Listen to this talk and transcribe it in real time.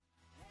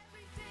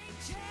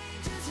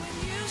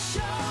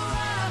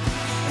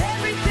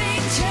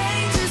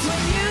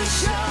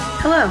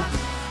Hello.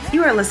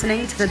 You are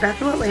listening to the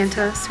Bethel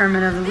Atlanta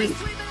Sermon of the Week.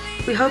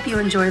 We hope you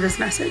enjoy this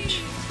message.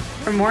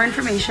 For more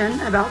information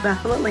about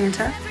Bethel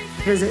Atlanta,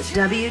 visit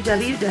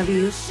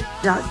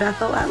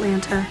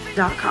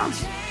www.bethelatlanta.com. We'll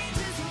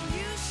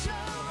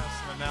have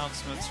some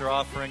announcements or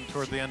offering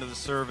toward the end of the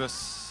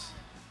service.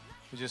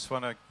 We just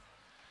want to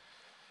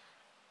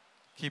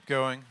keep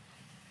going.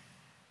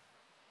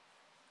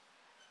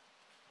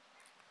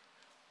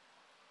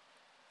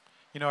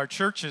 You know, our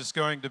church is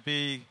going to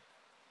be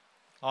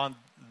on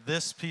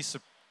this piece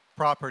of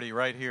property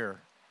right here.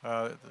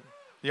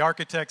 The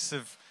architects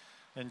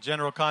and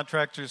general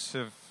contractors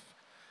have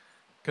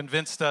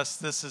convinced us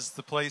this is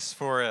the place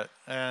for it.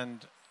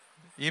 And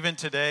even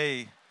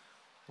today,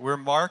 we're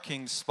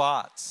marking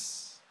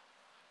spots.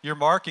 You're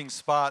marking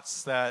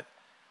spots that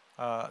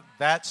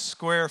that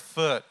square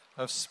foot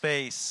of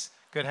space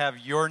could have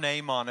your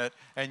name on it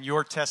and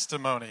your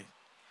testimony.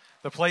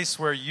 The place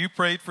where you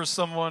prayed for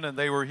someone and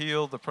they were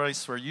healed, the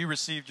place where you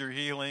received your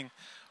healing,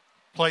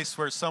 place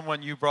where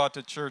someone you brought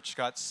to church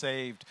got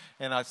saved.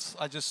 And I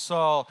just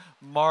saw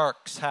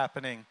marks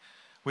happening.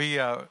 We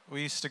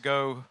used to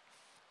go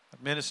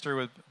minister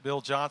with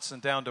Bill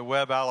Johnson down to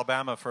Webb,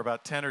 Alabama for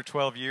about 10 or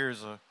 12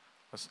 years, a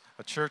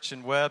church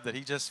in Webb that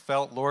he just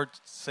felt Lord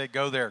say,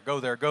 go there, go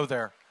there, go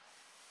there.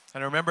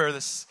 And I remember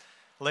this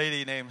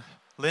lady named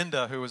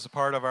Linda, who was a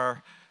part of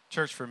our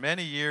church for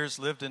many years,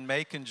 lived in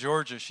Macon,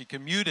 Georgia. She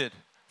commuted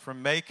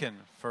from Macon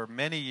for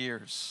many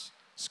years,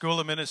 school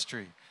of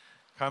ministry,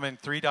 coming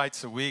 3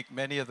 nights a week,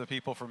 many of the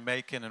people from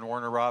Macon and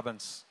Warner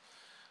Robins.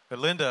 But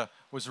Linda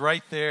was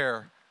right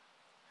there,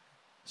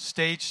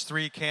 stage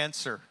 3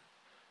 cancer,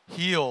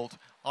 healed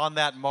on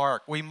that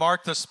mark. We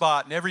marked the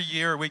spot, and every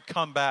year we'd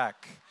come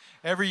back.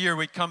 Every year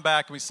we'd come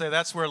back and we'd say,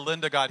 that's where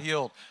Linda got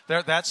healed.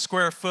 That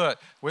square foot,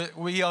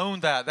 we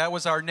owned that. That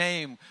was our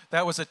name.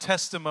 That was a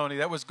testimony.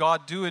 That was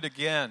God, do it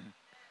again.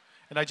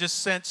 And I just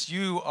sense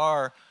you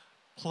are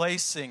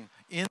placing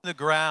in the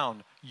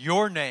ground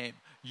your name,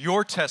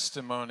 your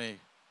testimony.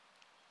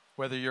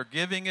 Whether you're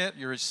giving it,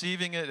 you're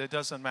receiving it, it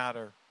doesn't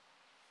matter.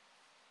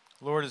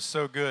 The Lord is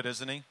so good,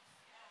 isn't He?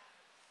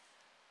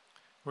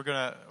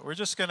 We're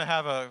just gonna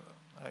have a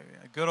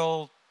good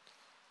old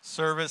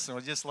service, and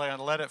we'll just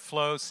let it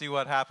flow, see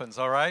what happens.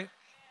 All right?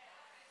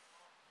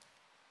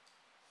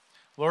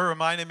 Lord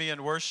reminded me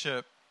in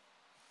worship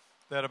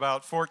that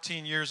about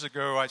 14 years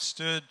ago, I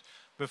stood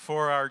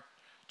before our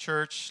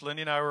church.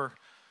 Lindy and I were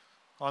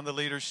on the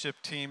leadership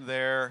team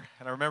there,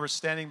 and I remember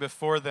standing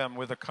before them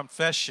with a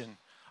confession,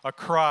 a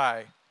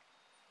cry.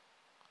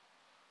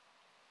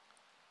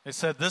 They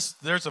said,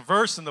 there's a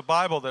verse in the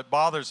Bible that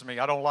bothers me.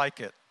 I don't like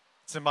it.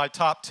 It's in my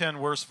top 10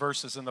 worst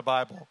verses in the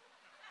Bible.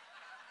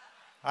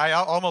 I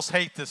almost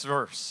hate this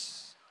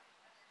verse.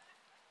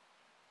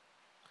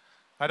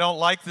 I don't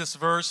like this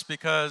verse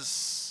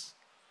because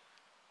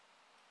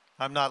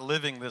I'm not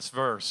living this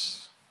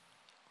verse.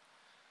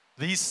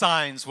 These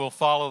signs will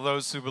follow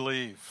those who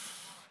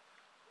believe.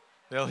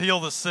 They'll heal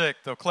the sick.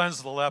 They'll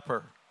cleanse the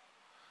leper.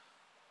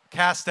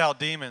 Cast out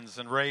demons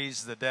and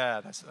raise the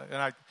dead.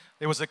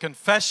 It was a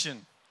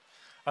confession,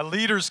 a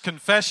leader's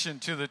confession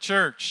to the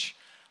church.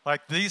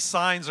 Like, these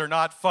signs are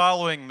not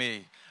following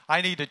me.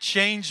 I need to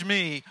change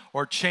me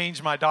or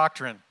change my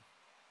doctrine.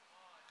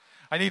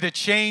 I need to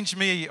change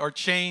me or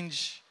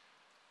change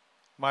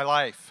my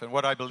life and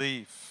what I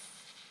believe.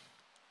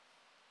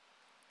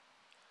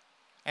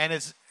 And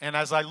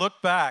as I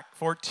look back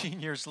 14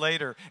 years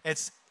later,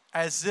 it's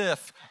as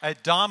if a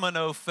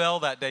domino fell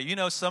that day. You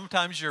know,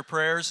 sometimes your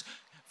prayers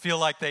feel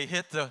like they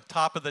hit the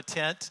top of the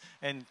tent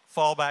and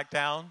fall back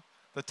down,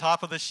 the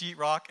top of the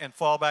sheetrock and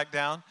fall back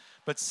down.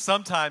 But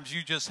sometimes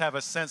you just have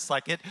a sense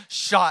like it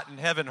shot and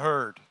heaven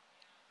heard.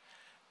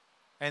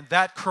 And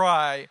that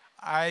cry,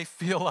 I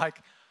feel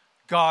like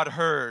God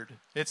heard.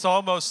 It's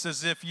almost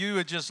as if you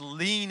would just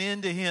lean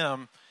into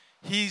Him.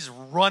 He's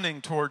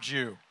running towards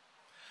you.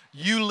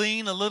 You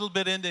lean a little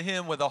bit into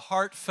Him with a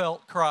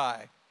heartfelt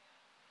cry,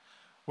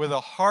 with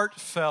a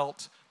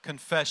heartfelt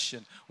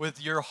confession,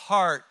 with your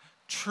heart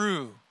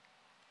true.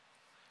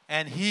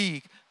 And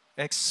He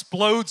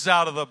explodes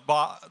out of the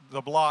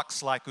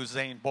blocks like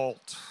Usain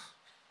Bolt.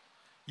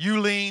 You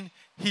lean,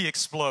 He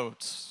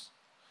explodes.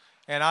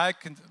 And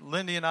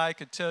Lindy and I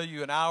could tell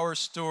you an hour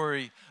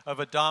story of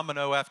a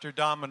domino after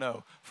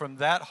domino from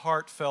that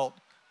heartfelt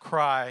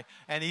cry,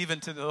 and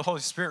even to the Holy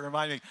Spirit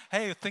reminding me,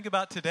 hey, think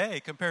about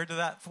today compared to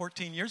that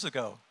 14 years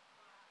ago.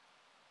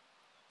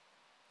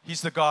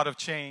 He's the God of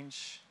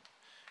change.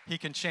 He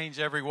can change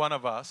every one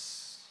of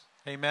us.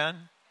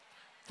 Amen?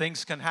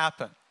 Things can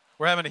happen.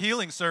 We're having a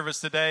healing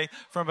service today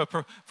from a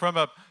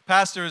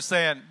pastor who's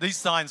saying, these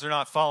signs are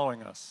not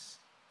following us.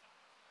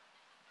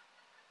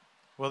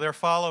 Well, they're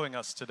following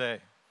us today.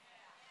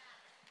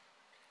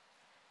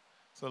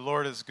 So the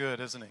Lord is good,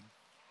 isn't He?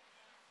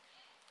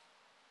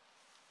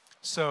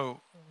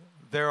 So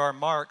there are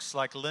marks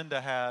like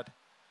Linda had,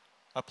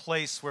 a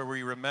place where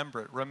we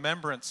remember it,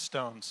 remembrance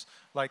stones.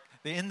 Like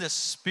in the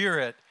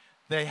Spirit,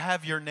 they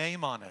have your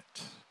name on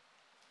it.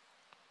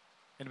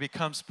 And it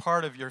becomes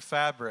part of your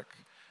fabric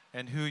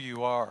and who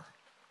you are.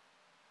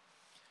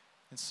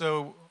 And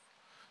so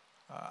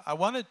I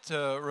wanted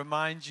to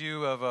remind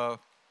you of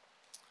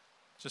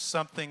just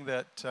something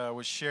that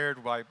was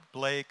shared by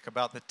Blake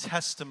about the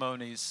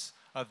testimonies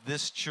of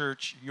this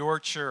church, your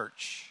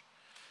church.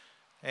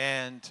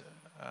 And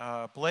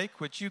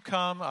Blake, would you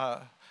come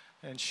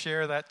and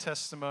share that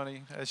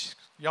testimony?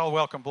 Y'all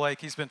welcome Blake.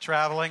 He's been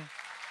traveling.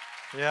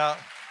 Yeah.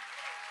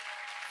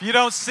 If you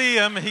don't see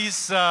him,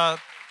 he's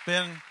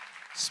been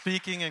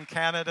speaking in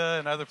Canada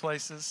and other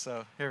places.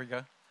 So here we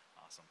go.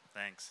 Awesome.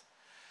 Thanks.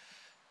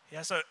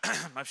 Yeah, so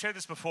I've shared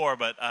this before,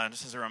 but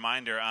just as a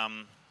reminder,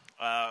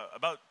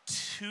 about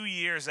 2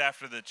 years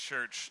after the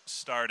church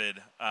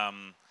started,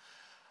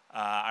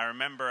 I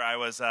remember I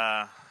was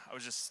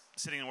just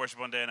sitting in worship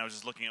one day, and I was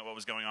just looking at what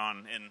was going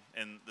on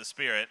in the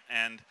Spirit,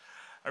 and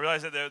I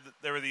realized that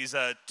there were these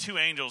 2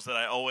 angels that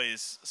I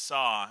always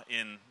saw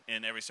in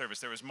every service.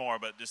 There was more,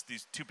 but just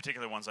these 2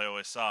 particular ones I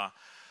always saw.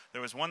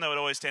 There was one that would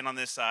always stand on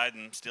this side,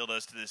 and still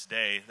does to this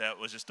day, that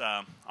was just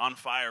on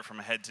fire from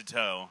head to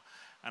toe.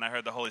 And I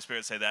heard the Holy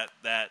Spirit say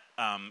that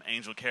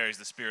angel carries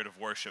the spirit of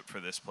worship for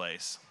this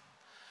place.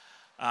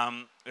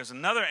 There's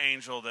another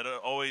angel that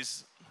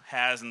always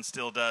has and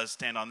still does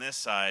stand on this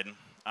side.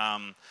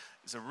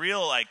 He's a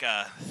real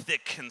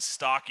thick and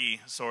stocky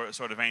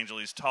sort of angel.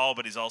 He's tall,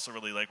 but he's also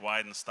really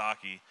wide and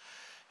stocky.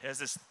 He has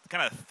this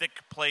kind of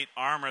thick plate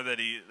armor that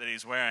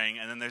he's wearing,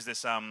 and then there's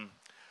this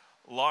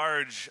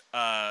large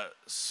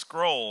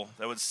scroll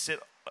that would sit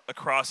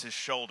across his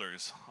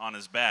shoulders on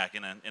his back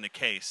in a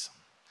case.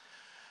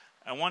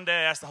 And one day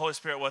I asked the Holy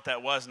Spirit what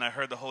that was, and I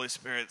heard the Holy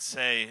Spirit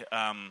say,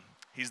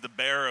 he's the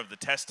bearer of the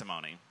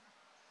testimony.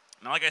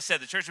 Now, like I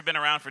said, the church had been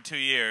around for 2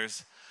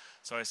 years,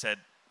 so I said,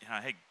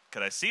 hey,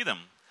 could I see them?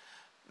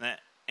 And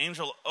the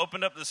angel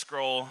opened up the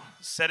scroll,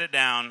 set it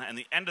down, and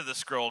the end of the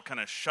scroll kind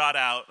of shot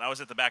out. I was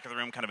at the back of the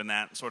room, kind of in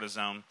that sort of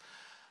zone.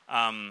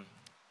 And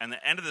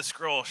the end of the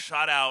scroll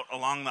shot out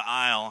along the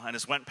aisle and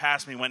just went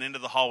past me, went into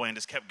the hallway, and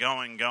just kept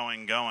going.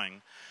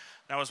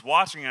 And I was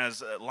watching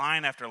as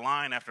line after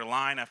line after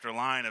line after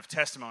line of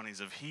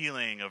testimonies of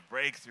healing, of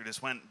breakthrough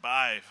just went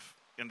by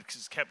and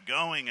just kept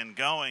going and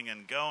going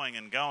and going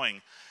and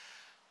going.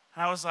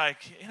 And I was like,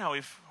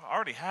 we've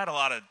already had a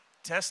lot of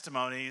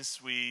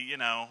testimonies. We've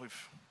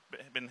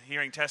been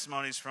hearing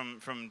testimonies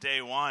from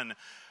day one,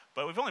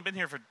 but we've only been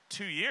here for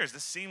 2 years.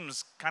 This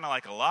seems kind of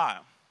like a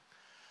lot.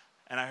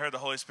 And I heard the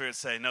Holy Spirit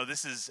say, no,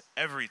 this is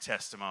every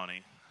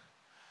testimony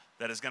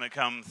that is going to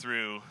come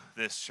through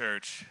this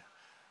church,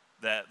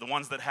 that the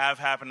ones that have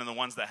happened and the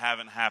ones that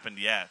haven't happened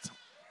yet.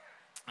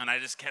 And I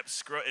just kept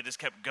it just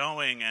kept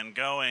going and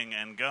going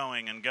and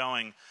going and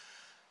going.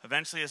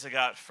 Eventually, as I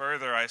got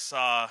further, I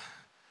saw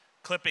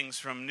clippings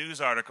from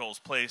news articles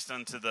placed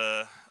onto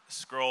the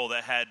scroll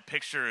that had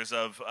pictures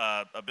of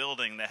a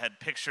building, that had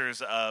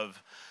pictures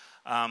of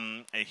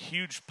a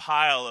huge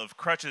pile of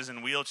crutches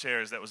and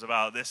wheelchairs that was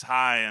about this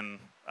high and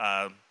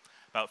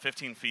about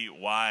 15 feet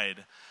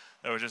wide,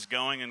 that were just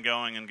going and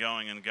going and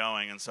going and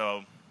going. And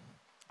so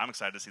I'm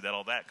excited to see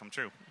all that come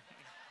true.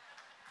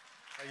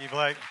 Thank you,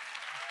 Blake.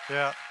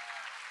 Yeah.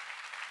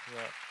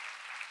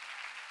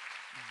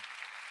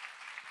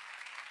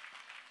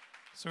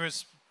 So we're going to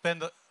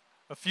spend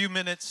a few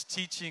minutes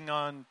teaching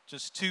on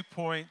just 2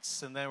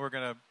 points, and then we're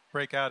going to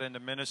break out into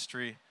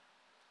ministry.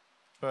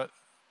 But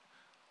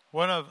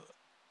one of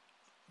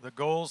the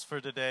goals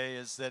for today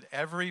is that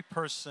every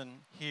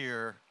person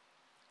here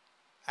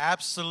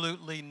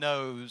absolutely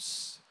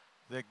knows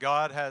that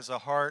God has a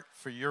heart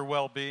for your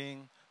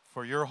well-being,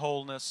 for your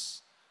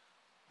wholeness,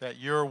 that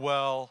you're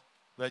well,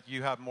 that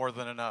you have more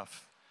than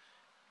enough.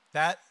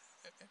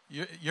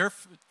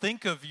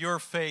 Think of your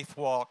faith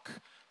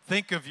walk,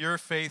 think of your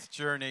faith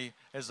journey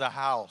as a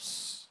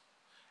house.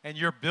 And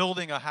you're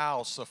building a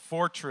house, a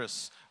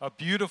fortress, a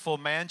beautiful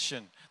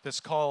mansion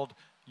that's called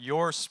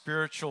your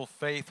spiritual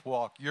faith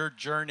walk, your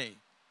journey.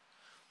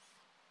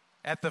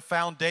 At the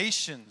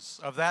foundations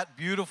of that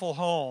beautiful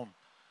home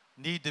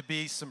need to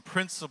be some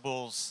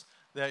principles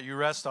that you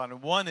rest on.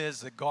 And one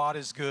is that God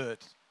is good,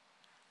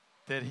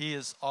 that He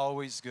is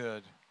always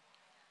good.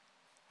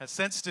 I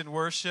sensed in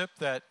worship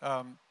that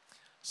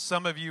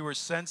some of you were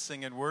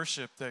sensing in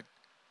worship that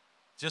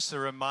just a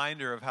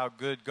reminder of how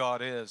good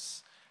God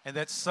is. And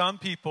that some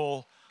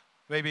people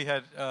maybe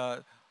had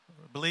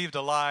believed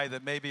a lie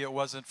that maybe it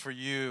wasn't for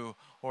you,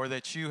 or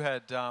that you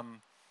had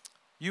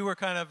you were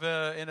kind of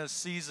in a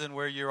season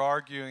where you're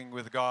arguing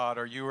with God,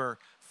 or you were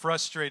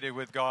frustrated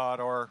with God,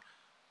 or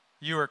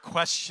you were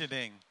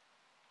questioning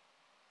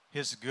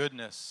His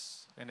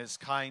goodness and His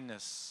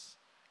kindness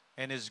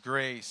and His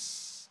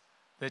grace,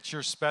 that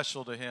you're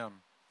special to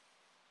Him,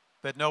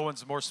 that no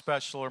one's more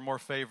special or more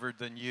favored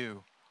than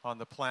you on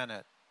the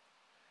planet,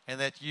 and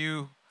that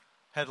you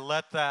had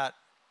let that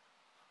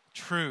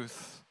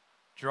truth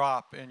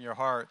drop in your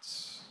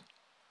hearts.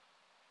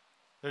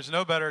 There's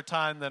no better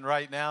time than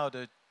right now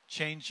to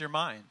change your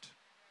mind.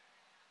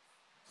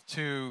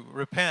 To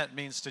repent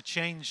means to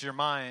change your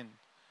mind.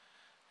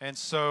 And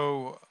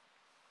so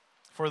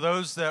for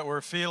those that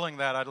were feeling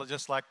that, I'd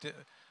just like to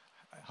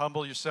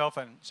humble yourself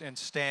and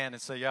stand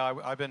and say, yeah,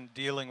 I've been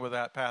dealing with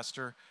that,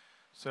 Pastor.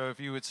 So if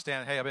you would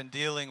stand, hey, I've been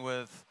dealing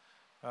with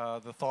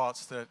the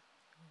thoughts that,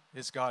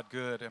 is God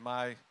good?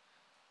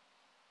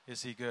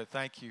 Is he good?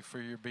 Thank you for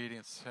your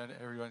obedience, and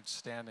everyone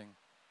standing.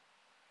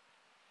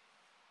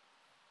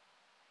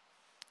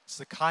 It's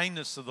the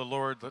kindness of the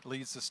Lord that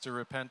leads us to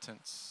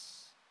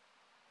repentance.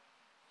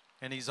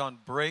 And he's on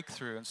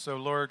breakthrough. And so,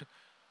 Lord,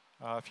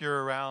 if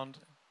you're around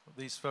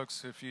these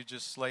folks, if you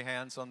just lay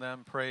hands on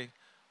them, pray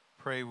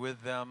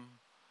with them.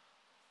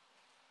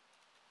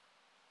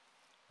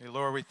 Hey,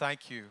 Lord, we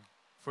thank you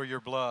for your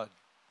blood.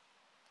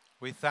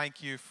 We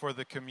thank you for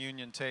the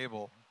communion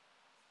table.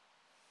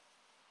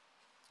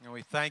 And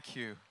we thank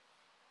you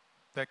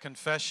that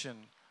confession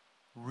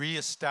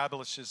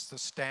reestablishes the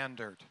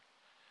standard.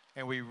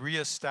 And we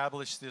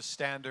reestablish this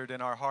standard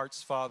in our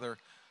hearts, Father,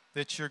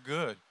 that you're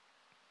good,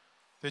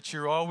 that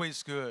you're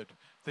always good,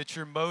 that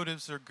your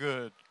motives are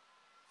good,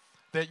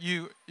 that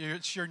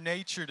it's your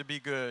nature to be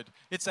good.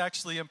 It's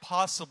actually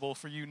impossible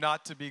for you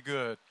not to be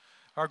good.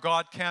 Our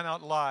God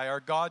cannot lie. Our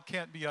God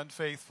can't be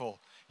unfaithful.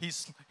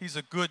 He's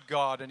a good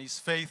God, and he's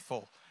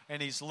faithful,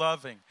 and he's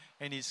loving,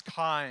 and he's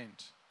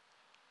kind.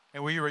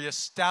 And we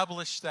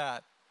reestablish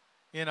that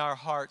in our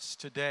hearts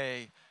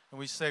today, and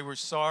we say we're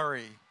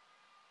sorry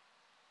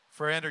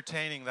for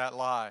entertaining that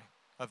lie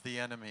of the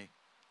enemy,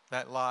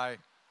 that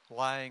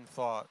lying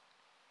thought.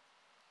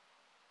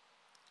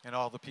 And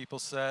all the people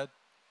said,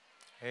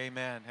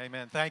 amen,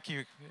 amen. Thank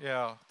you,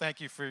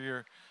 thank you for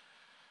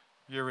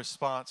your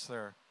response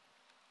there.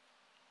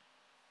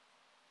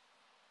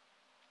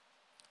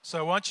 So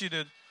I want you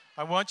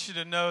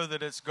to know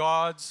that it's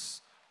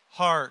God's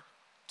heart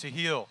to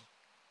heal.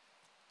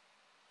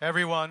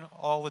 Everyone,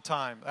 all the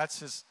time. That's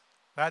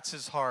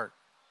his heart.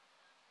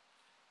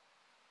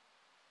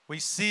 We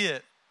see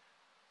it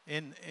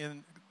in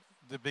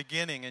the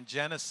beginning, in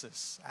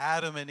Genesis,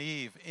 Adam and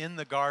Eve in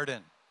the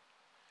garden.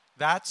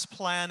 That's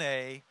plan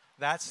A.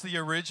 That's the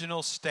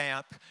original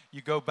stamp.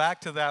 You go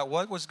back to that.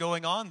 What was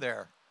going on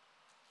there?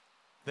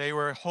 They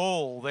were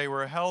whole. They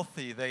were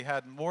healthy. They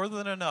had more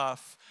than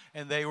enough.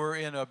 And they were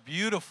in a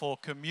beautiful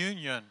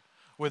communion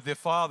with the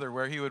Father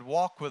where he would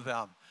walk with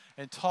them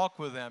and talk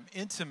with them,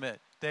 intimate,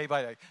 day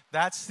by day.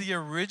 That's the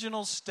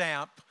original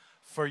stamp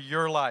for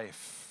your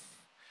life.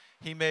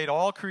 He made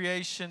all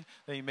creation,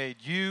 then he made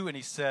you, and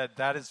he said,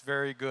 that is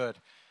very good.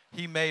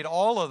 He made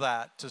all of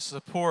that to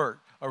support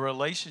a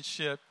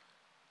relationship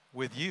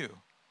with you.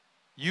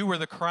 You were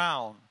the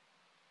crown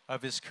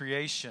of his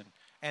creation,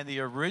 and the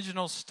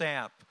original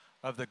stamp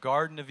of the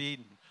Garden of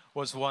Eden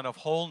was one of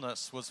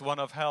wholeness, was one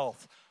of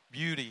health,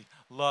 beauty,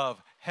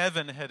 love.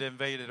 Heaven had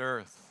invaded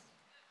earth,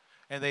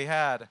 and they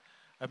had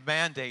a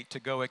mandate to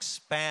go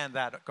expand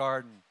that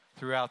garden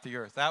throughout the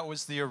earth. That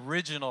was the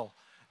original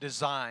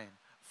design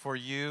for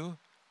you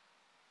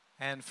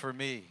and for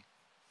me.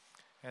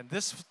 And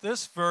this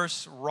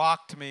verse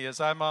rocked me as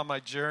I'm on my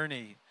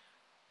journey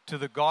to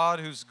the God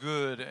who's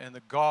good and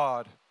the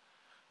God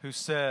who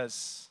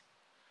says,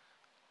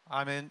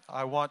 I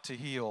want to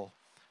heal.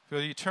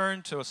 Will you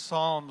turn to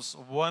Psalms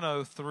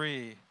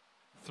 103:3?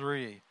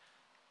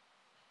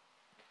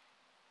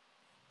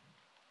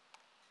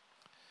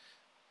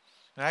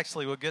 And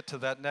actually, we'll get to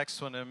that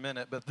next one in a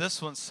minute. But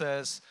this one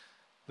says,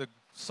 the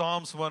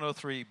Psalms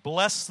 103,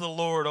 bless the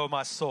Lord, O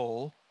my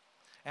soul,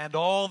 and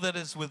all that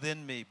is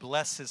within me.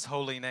 Bless his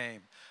holy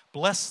name.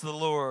 Bless the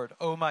Lord,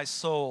 O my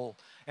soul,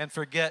 and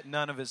forget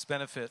none of his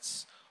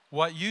benefits.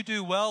 What you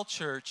do well,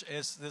 church,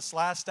 is this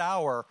last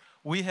hour,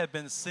 we have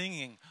been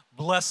singing,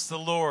 bless the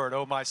Lord,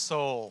 O my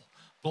soul.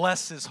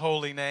 Bless his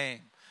holy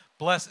name.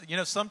 Bless.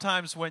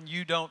 Sometimes when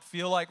you don't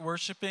feel like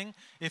worshiping,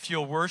 if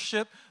you'll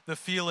worship, the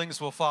feelings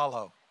will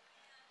follow.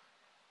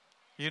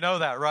 You know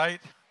that,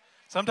 right?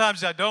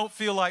 Sometimes I don't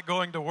feel like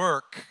going to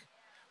work,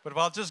 but if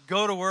I'll just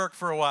go to work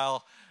for a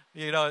while,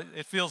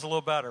 it feels a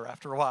little better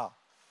after a while.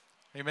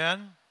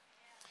 Amen?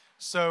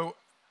 So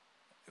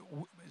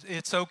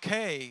it's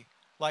okay.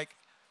 Like,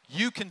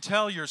 you can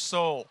tell your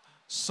soul,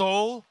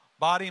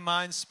 body,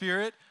 mind,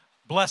 spirit,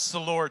 bless the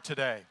Lord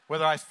today,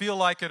 whether I feel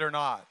like it or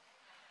not.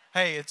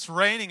 Hey, it's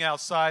raining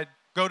outside,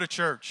 go to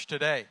church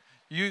today.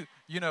 You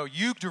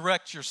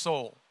direct your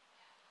soul.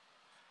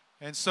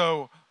 And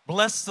so,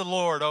 bless the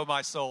Lord, oh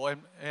my soul.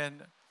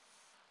 And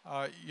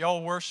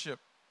y'all worship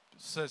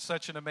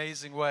such an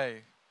amazing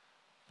way.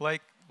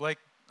 Blake,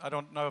 I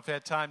don't know if I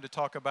had time to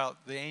talk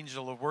about the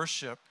angel of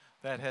worship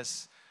that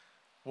has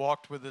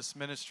walked with this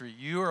ministry.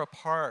 You are a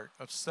part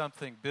of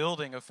something,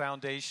 building a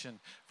foundation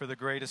for the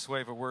greatest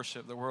wave of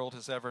worship the world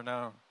has ever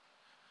known.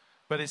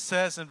 But it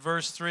says in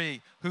verse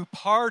 3, who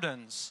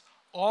pardons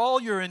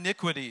all your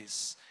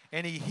iniquities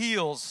and he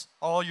heals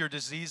all your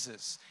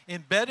diseases.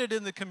 Embedded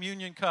in the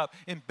communion cup,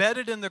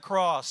 embedded in the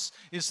cross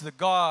is the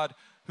God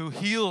who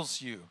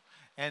heals you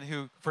and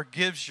who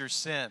forgives your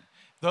sin.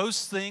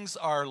 Those things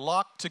are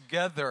locked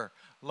together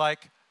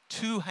like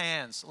two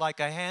hands, like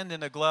a hand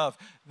in a glove.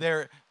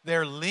 They're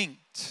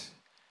linked,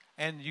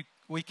 and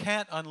we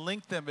can't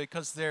unlink them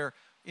because they're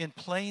in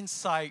plain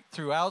sight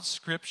throughout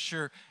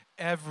Scripture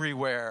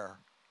everywhere.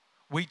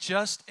 We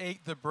just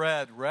ate the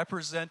bread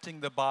representing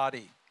the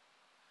body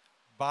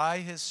by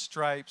his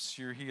stripes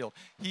you're healed.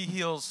 He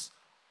heals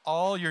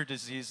all your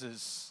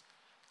diseases,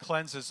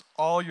 cleanses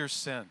all your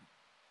sin.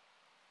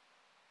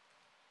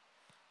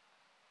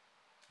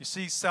 You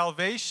see,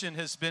 salvation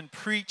has been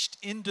preached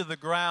into the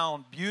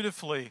ground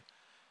beautifully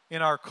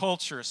in our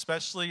culture,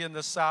 especially in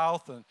the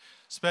South, and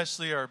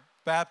especially our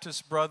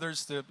Baptist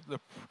brothers. The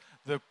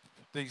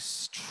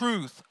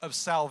truth of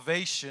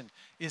salvation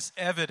is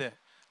evident.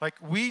 Like,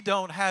 we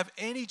don't have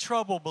any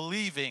trouble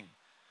believing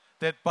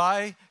that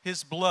by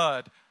his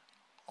blood,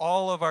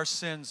 all of our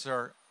sins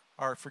are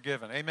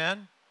forgiven.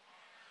 Amen?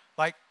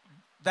 Like,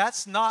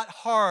 that's not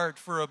hard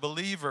for a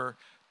believer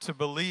to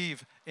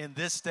believe in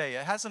this day.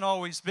 It hasn't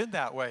always been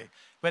that way,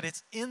 but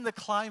it's in the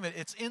climate,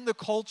 it's in the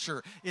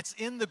culture, it's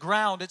in the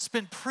ground. It's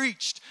been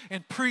preached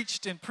and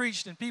preached and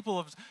preached, and people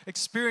have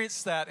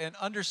experienced that and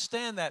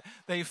understand that.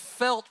 They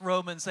felt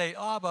Romans say,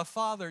 Abba,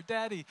 Father,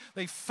 Daddy.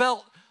 They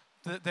felt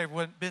that they've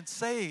been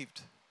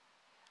saved.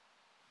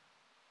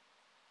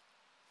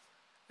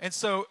 And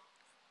so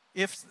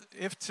if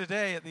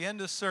today at the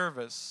end of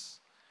service,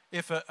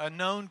 if a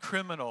known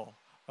criminal,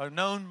 a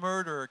known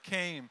murderer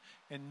came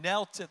and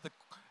knelt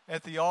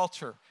at the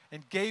altar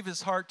and gave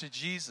his heart to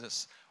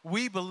Jesus,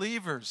 we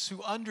believers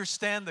who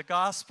understand the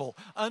gospel,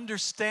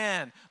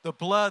 understand the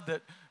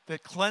blood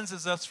that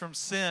cleanses us from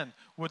sin,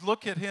 would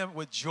look at him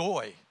with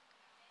joy.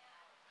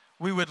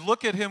 We would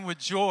look at him with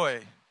joy.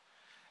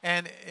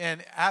 And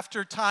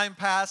after time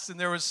passed and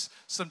there was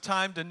some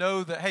time to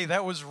know that, hey,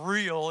 that was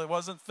real, it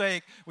wasn't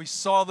fake, we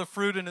saw the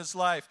fruit in his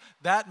life,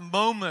 that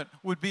moment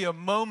would be a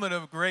moment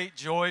of great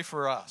joy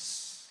for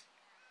us.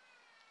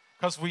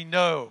 Because we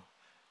know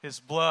his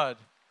blood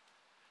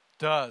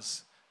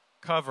does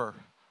cover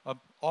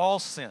all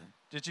sin.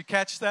 Did you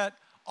catch that?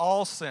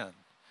 All sin.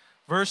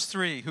 Verse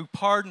 3, who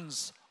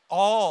pardons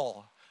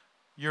all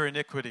your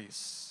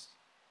iniquities.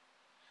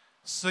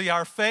 See,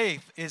 our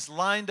faith is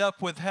lined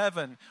up with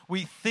heaven.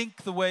 We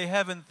think the way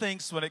heaven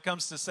thinks when it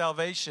comes to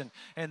salvation.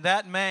 And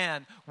that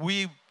man,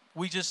 we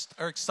just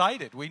are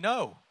excited. We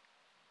know.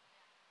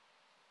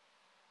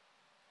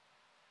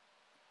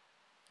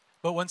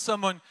 But when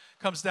someone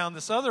comes down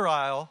this other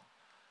aisle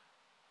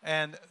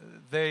and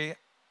they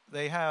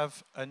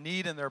have a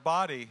need in their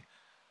body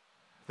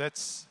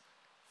that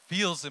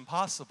feels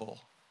impossible,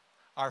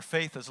 our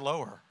faith is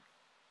lower.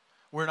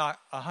 We're not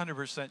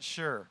 100%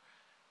 sure.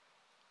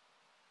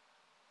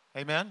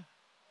 Amen?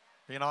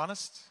 Being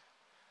honest?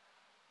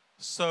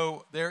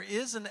 So there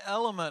is an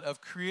element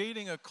of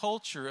creating a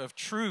culture of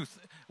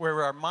truth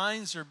where our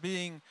minds are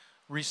being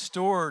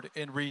restored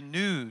and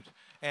renewed.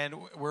 And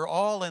we're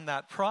all in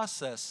that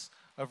process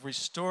of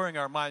restoring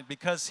our mind,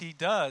 because he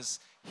does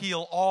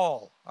heal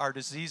all our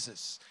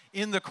diseases.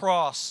 In the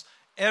cross,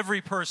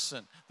 every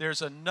person,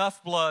 there's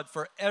enough blood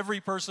for every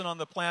person on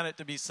the planet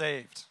to be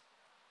saved.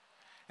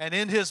 And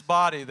in his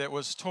body that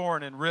was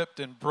torn and ripped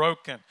and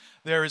broken,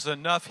 there is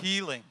enough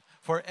healing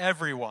for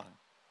everyone.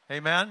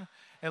 Amen?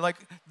 And like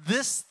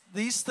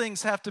these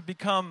things have to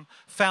become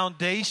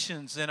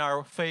foundations in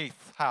our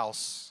faith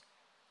house.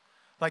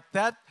 Like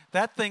that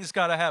thing's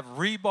got to have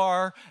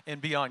rebar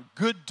and be on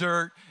good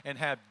dirt and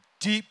have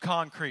deep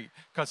concrete,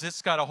 because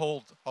it's got to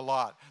hold a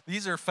lot.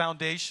 These are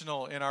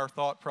foundational in our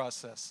thought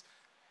process.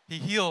 He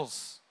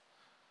heals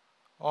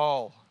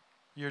all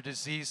your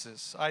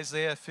diseases.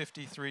 Isaiah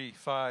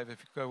 53:5, if you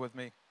go with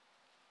me.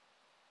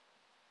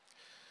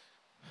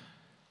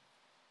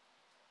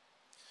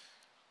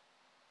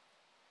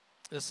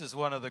 This is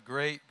one of the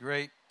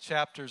great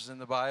chapters in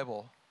the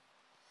Bible.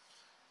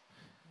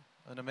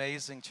 An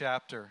amazing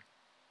chapter.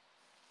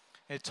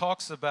 It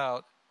talks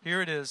about,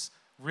 here it is,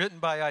 written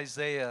by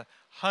Isaiah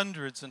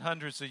hundreds and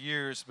hundreds of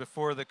years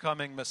before the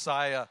coming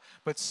Messiah,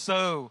 but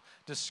so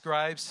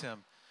describes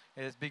him.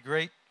 And it'd be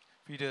great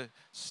for you to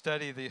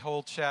study the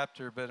whole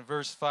chapter, but in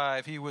verse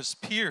 5, he was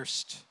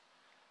pierced.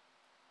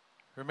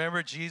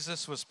 Remember,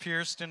 Jesus was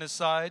pierced in his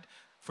side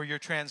for your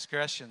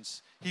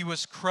transgressions. He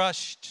was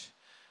crushed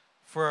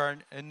for our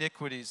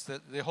iniquities.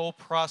 The whole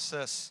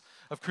process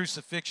of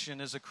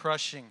crucifixion is a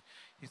crushing.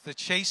 The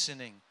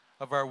chastening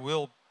of our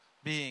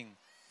will-being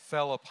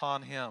fell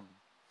upon him.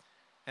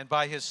 And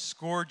by his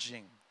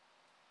scourging,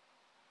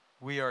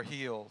 we are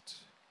healed.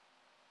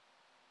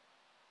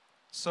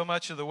 So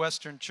much of the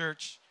Western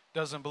church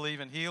doesn't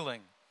believe in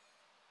healing.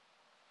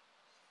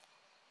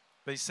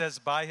 But he says,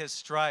 by his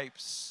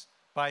stripes,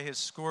 by his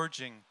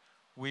scourging,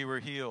 we were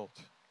healed.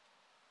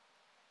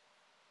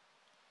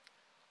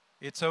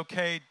 It's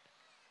okay.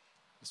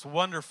 It's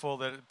wonderful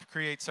that it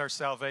creates our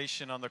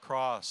salvation on the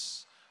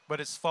cross. But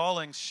it's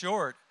falling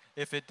short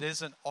if it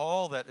isn't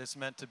all that it's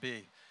meant to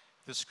be.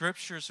 The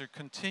scriptures are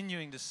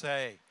continuing to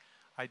say,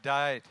 I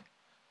died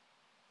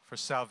for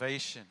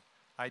salvation.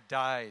 I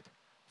died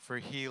for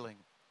healing.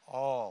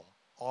 All.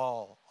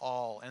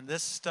 And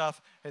this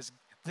stuff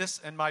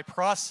and my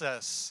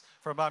process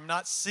from I'm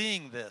not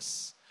seeing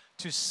this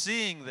to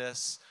seeing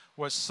this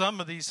was some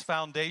of these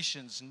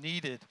foundations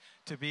needed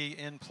to be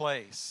in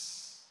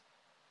place.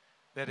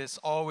 That it's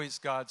always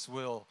God's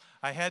will.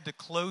 I had to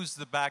close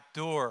the back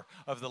door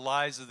of the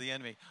lies of the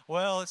enemy.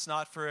 Well, it's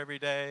not for every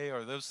day,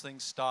 or those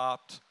things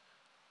stopped.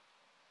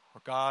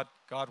 or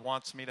God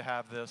wants me to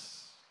have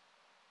this.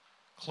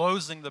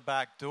 Closing the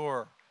back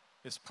door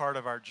is part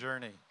of our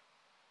journey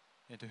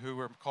into who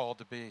we're called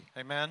to be.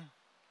 Amen?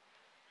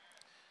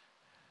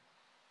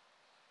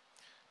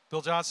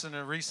 Bill Johnson, in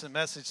a recent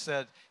message,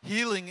 said,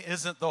 healing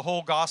isn't the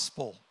whole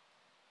gospel,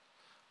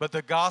 but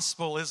the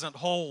gospel isn't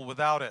whole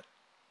without it.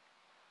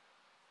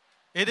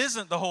 It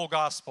isn't the whole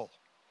gospel.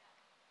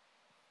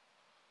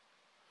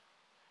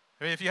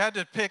 I mean, if you had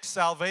to pick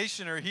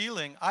salvation or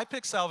healing, I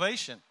pick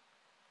salvation.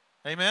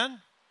 Amen?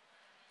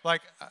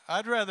 Like,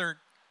 I'd rather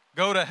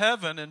go to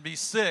heaven and be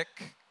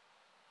sick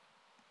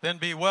than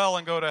be well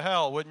and go to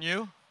hell, wouldn't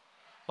you?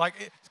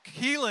 Like,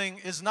 healing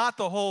is not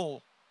the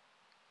whole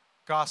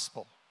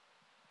gospel,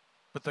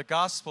 but the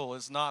gospel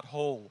is not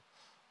whole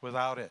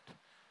without it.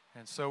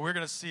 And so we're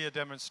going to see a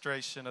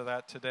demonstration of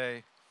that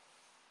today.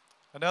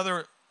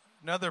 Another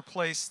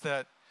place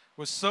that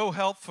was so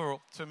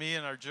helpful to me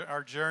in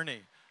our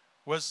journey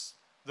was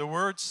the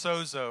word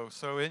sozo.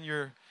 So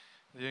in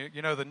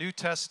the New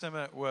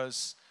Testament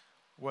was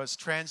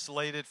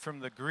translated from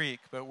the Greek,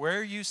 but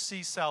where you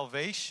see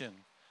salvation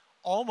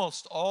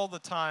almost all the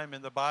time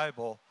in the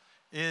Bible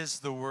is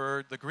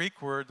the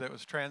Greek word that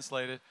was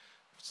translated,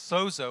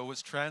 sozo,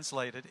 was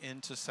translated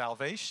into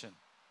salvation.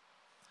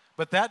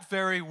 But that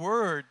very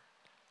word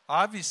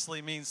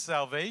obviously means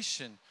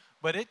salvation,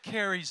 but it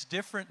carries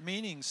different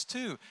meanings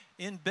too.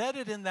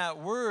 Embedded in that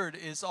word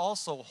is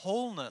also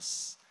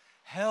wholeness,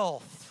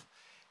 health,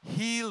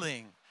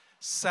 healing,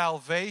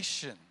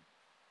 salvation.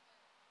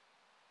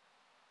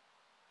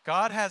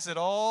 God has it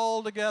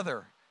all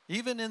together.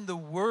 Even in the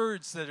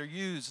words that are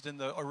used in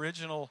the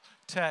original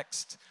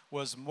text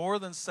was more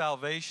than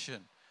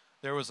salvation.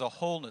 There was a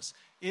wholeness.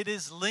 It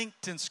is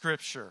linked in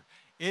Scripture.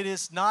 It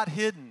is not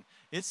hidden.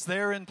 It's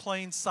there in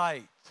plain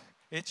sight.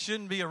 It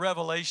shouldn't be a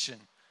revelation.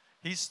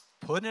 He's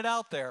putting it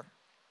out there.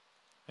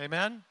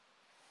 Amen?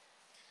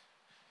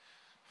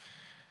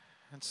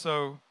 And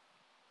so,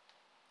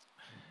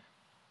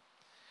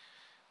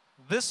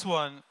 this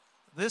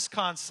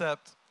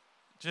concept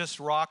just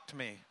rocked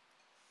me.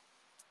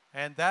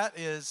 And that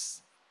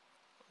is,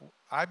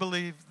 I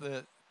believe,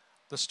 the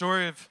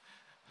story of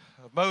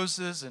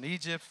Moses and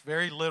Egypt,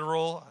 very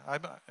literal.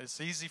 It's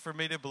easy for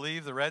me to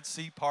believe the Red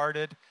Sea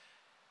parted,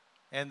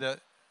 and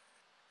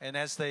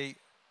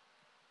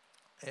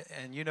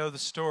you know the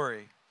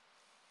story.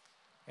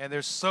 And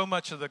there's so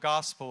much of the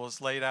gospel is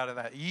laid out in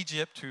that.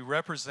 Egypt, who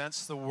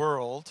represents the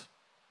world,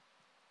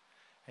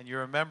 and you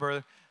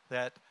remember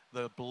that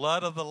the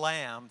blood of the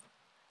lamb,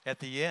 at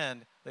the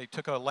end, they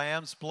took a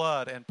lamb's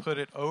blood and put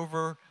it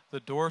over the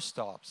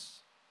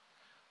doorstops,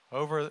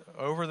 over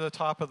the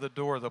top of the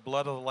door, the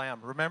blood of the lamb.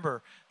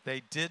 Remember,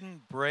 they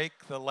didn't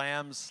break the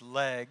lamb's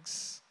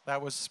legs.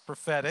 That was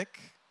prophetic.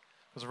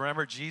 Because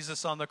remember,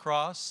 Jesus on the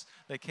cross,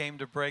 they came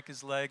to break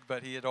his leg,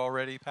 but he had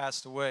already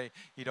passed away.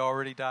 He'd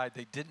already died.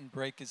 They didn't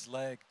break his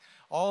leg.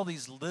 All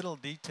these little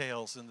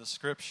details in the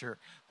Scripture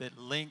that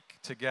link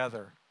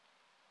together.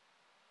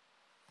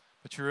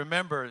 But you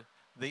remember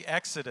the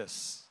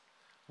Exodus,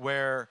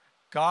 where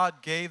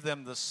God gave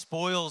them the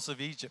spoils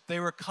of Egypt. They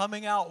were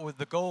coming out with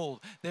the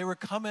gold. They were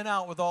coming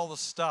out with all the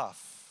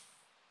stuff.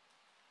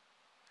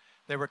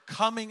 They were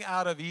coming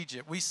out of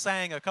Egypt. We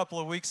sang a couple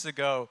of weeks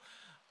ago,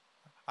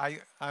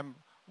 I'm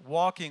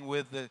walking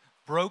with the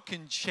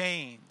broken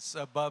chains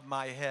above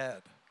my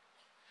head.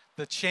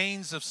 The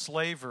chains of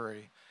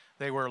slavery.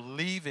 They were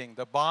leaving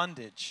the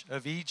bondage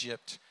of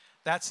Egypt.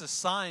 That's a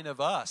sign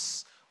of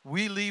us.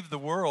 We leave the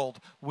world.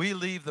 We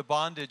leave the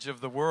bondage of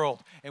the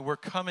world. And we're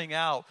coming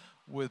out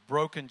with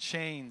broken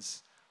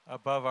chains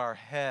above our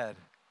head.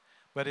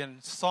 But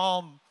in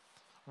Psalm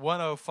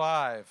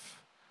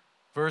 105,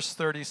 verse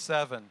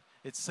 37,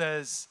 it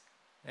says,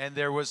 "And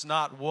there was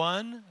not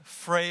one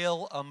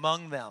frail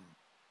among them."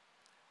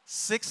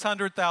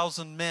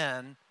 600,000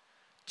 men,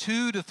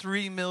 2 to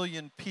 3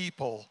 million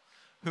people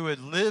who had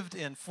lived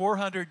in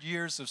 400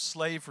 years of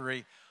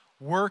slavery,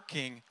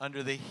 working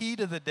under the heat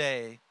of the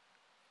day,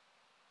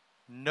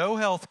 no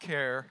health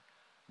care,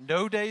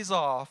 no days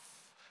off,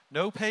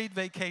 no paid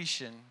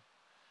vacation,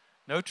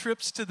 no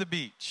trips to the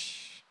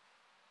beach.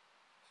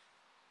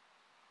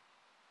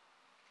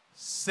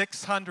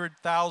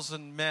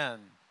 600,000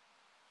 men,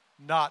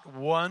 not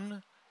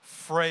one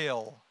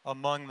frail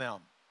among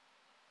them.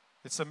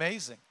 It's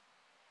amazing.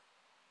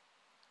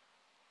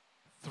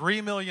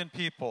 3 million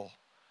people,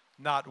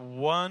 not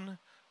one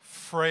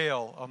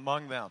frail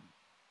among them.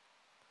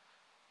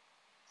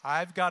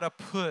 I've got to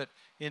put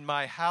in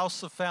my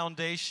house of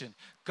foundation,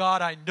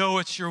 God, I know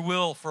it's your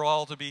will for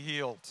all to be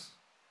healed.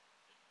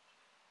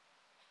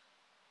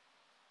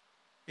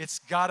 It's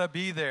got to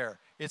be there.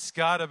 It's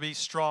got to be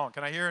strong.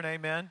 Can I hear an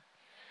amen?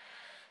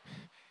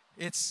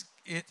 It's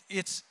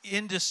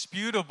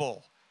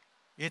indisputable.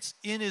 It's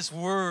in his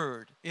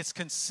word. It's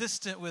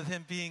consistent with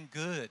him being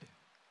good.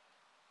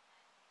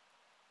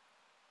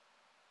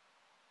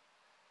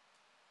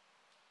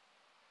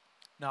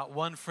 Not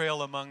one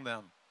frail among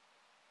them.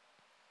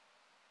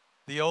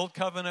 The old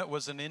covenant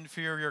was an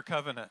inferior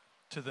covenant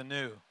to the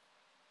new.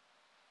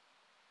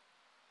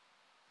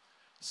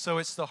 So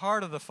it's the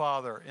heart of the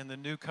Father in the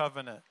new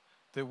covenant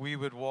that we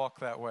would walk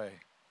that way.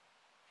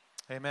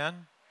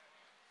 Amen?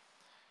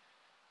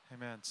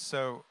 Amen.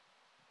 So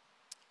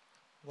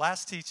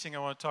last teaching I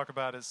want to talk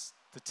about is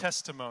the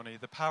testimony,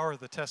 the power of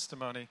the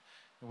testimony,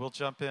 and we'll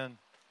jump in.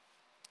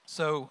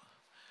 So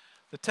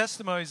the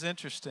testimony is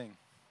interesting.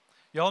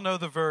 You all know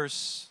the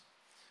verse,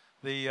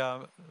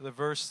 the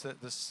verse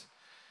that this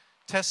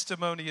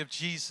testimony of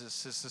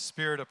Jesus is the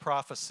spirit of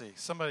prophecy.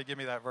 Somebody give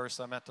me that verse.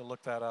 I meant to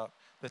look that up.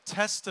 The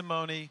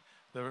testimony,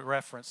 the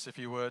reference, if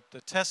you would,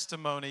 the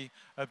testimony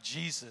of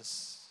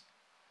Jesus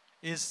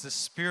is the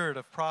spirit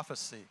of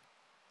prophecy.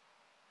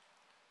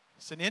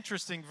 It's an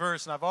interesting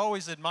verse, and I've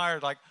always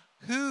admired, like,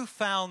 who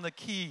found the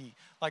key?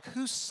 Like,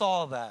 who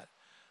saw that?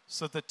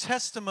 So the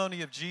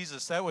testimony of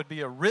Jesus, that would be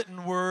a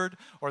written word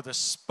or the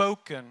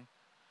spoken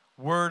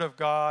word of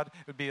God.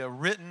 It would be a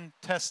written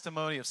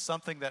testimony of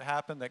something that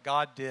happened that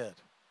God did.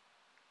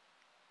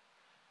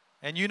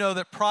 And you know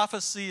that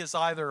prophecy is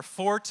either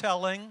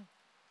foretelling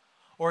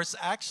or it's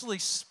actually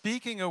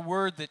speaking a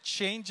word that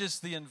changes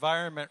the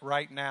environment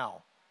right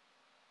now.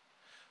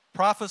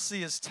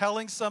 Prophecy is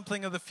telling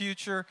something of the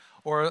future,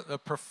 or the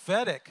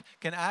prophetic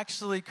can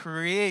actually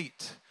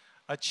create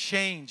a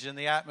change in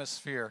the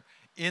atmosphere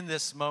in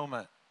this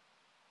moment.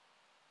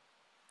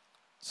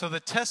 So the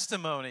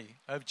testimony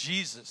of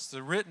Jesus,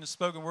 the written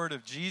spoken word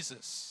of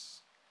Jesus,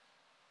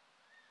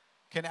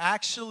 can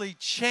actually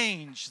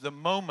change the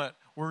moment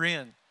we're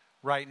in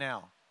right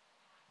now.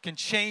 Can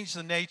change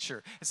the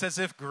nature. It's as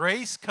if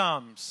grace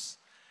comes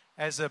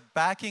as a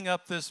backing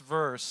up this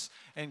verse,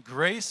 and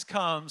grace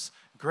comes.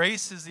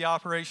 Grace is the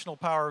operational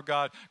power of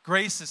God.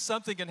 Grace is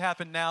something can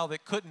happen now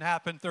that couldn't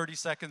happen 30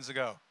 seconds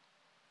ago.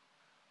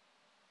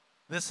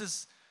 This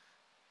is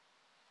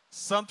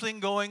something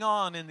going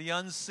on in the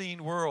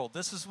unseen world.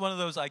 This is one of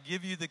those, I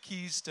give you the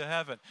keys to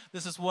heaven.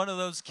 This is one of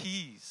those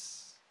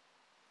keys.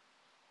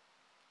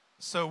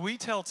 So we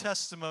tell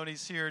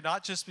testimonies here,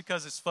 not just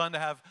because it's fun to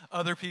have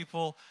other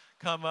people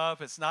come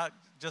up. It's not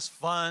just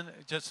fun,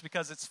 just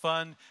because it's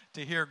fun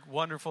to hear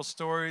wonderful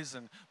stories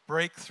and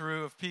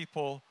breakthrough of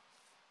people.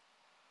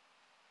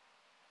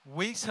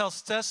 We tell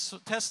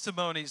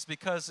testimonies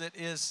because it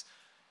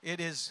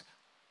is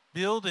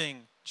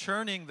building,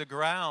 churning the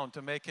ground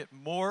to make it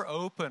more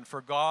open for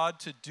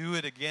God to do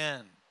it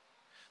again.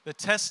 The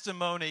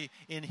testimony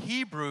in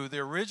Hebrew, the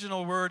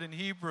original word in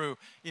Hebrew,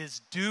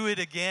 is do it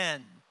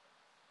again.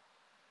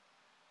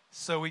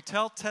 So we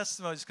tell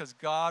testimonies because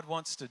God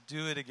wants to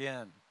do it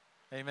again.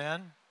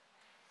 Amen?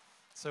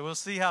 So we'll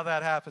see how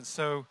that happens.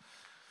 So,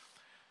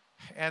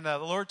 and the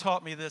Lord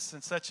taught me this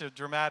in such a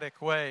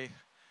dramatic way.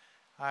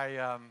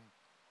 I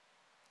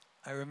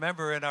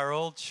remember in our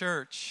old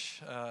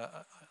church,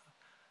 a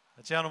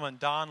gentleman,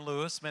 Don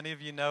Lewis. Many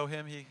of you know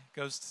him. He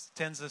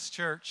attends this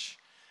church.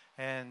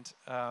 And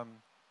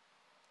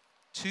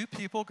two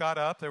people got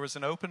up. There was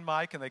an open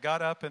mic, and they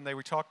got up and they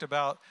talked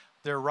about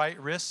their right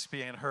wrists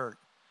being hurt.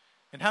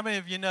 And how many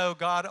of you know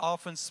God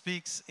often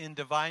speaks in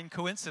divine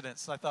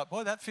coincidence? And I thought,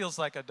 boy, that feels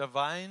like a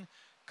divine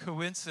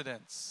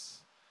coincidence.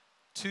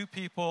 Two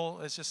people,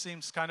 it just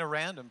seems kind of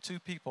random, two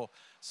people.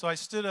 So I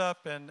stood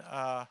up and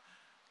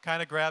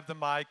kind of grabbed the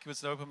mic. It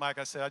was an open mic.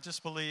 I said, I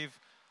just believe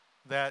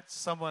that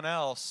someone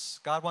else,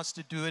 God wants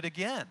to do it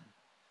again.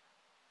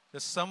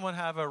 Does someone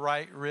have a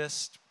right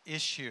wrist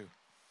issue?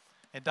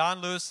 And Don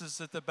Lewis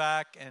is at the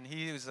back, and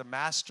he is a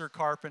master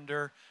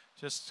carpenter,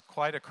 just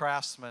quite a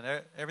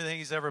craftsman. Everything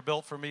he's ever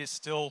built for me is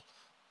still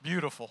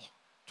beautiful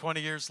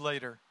 20 years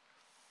later.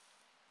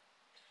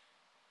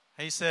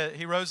 And he said,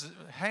 he rose his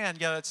hand,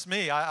 yeah, that's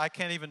me. I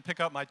can't even pick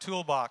up my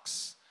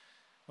toolbox.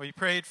 We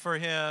prayed for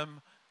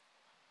him.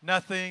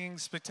 Nothing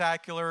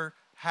spectacular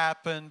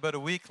happened, but a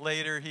week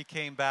later he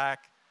came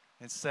back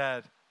and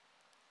said,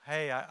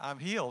 hey, I'm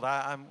healed.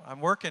 I'm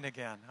working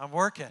again. I'm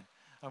working.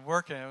 And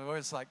it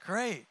was like,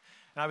 great.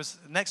 And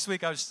next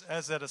week I was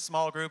at a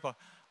small group,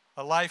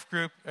 a life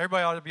group.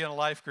 Everybody ought to be in a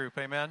life group,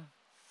 amen?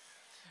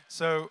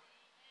 So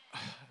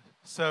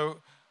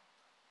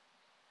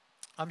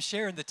I'm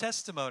sharing the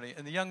testimony,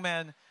 and the young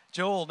man,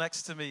 Joel,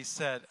 next to me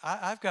said,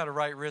 I've got a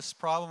right wrist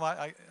problem.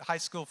 High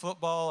school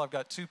football, I've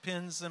got 2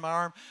 pins in my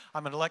arm.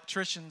 I'm an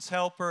electrician's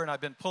helper, and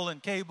I've been pulling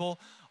cable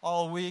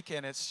all week,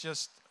 and it's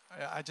just,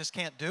 I just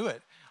can't do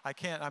it. I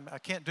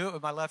can't do it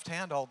with my left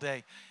hand all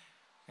day.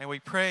 And we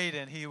prayed,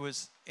 and he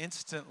was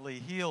instantly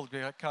healed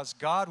because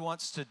God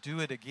wants to do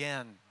it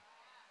again.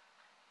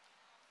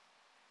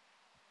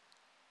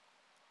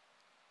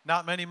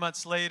 Not many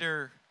months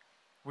later,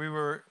 we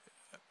were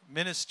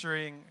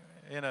ministering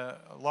in a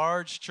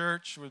large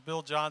church with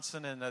Bill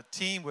Johnson, and a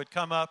team would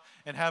come up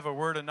and have a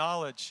word of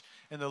knowledge.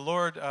 And the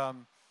Lord,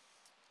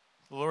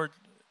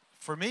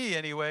 for me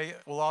anyway,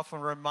 will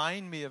often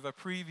remind me of a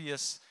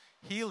previous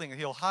healing.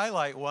 He'll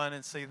highlight one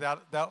and say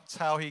that's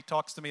how he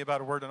talks to me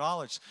about a word of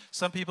knowledge.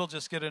 Some people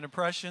just get an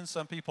impression.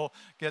 Some people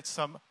get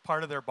some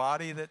part of their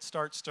body that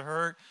starts to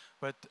hurt.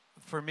 But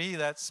for me,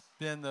 that's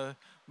been the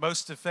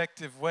most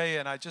effective way.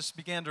 And I just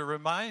began to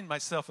remind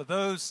myself of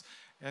those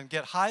and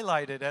get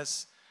highlighted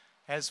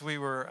as we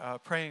were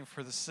praying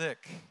for the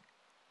sick.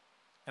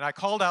 And And I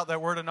called out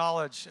that word of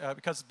knowledge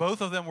because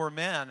both of them were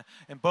men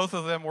and both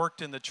of them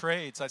worked in the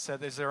trades. I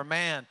said, is there a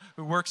man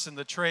who works in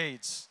the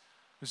trades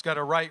who's got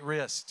a right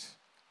wrist?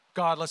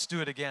 God, let's do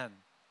it again.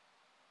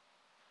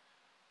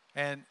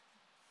 And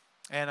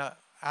out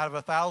of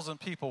 1,000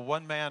 people,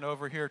 one man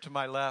over here to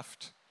my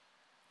left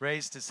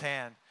raised his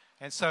hand.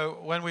 And so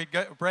when we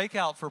break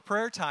out for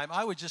prayer time,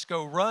 I would just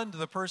go run to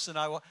the person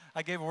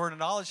I gave a word of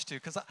knowledge to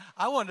because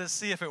I wanted to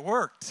see if it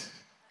worked.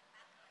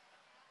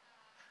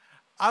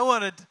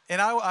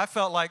 I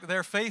felt like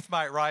their faith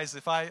might rise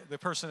if the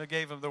person who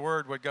gave them the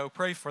word would go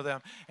pray for them.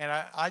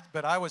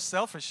 But I was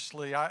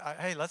selfishly,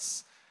 hey,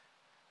 let's.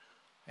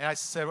 And I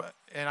said,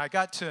 and I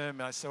got to him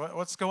and I said,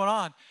 what's going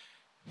on?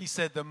 He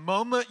said, the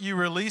moment you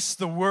released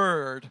the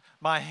word,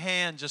 my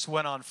hand just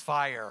went on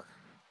fire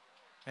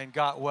and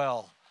got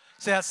well.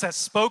 See, that's that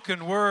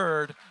spoken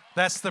word.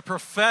 That's the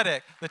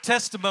prophetic, the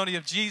testimony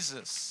of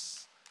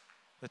Jesus.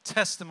 The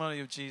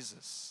testimony of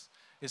Jesus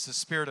is the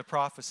spirit of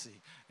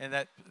prophecy.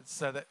 And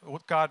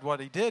what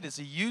he did is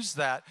he used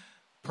that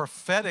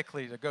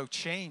prophetically to go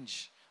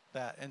change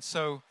that. And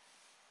so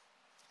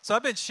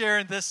I've been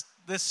sharing this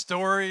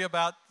story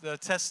about the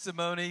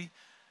testimony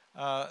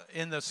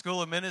in the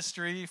School of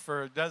Ministry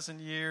for a dozen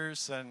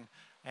years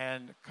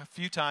and a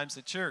few times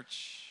at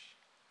church.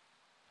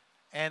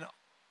 And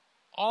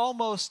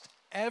almost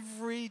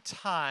every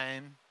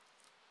time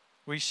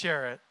we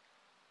share it,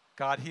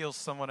 God heals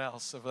someone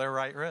else of their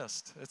right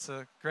wrist. It's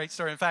a great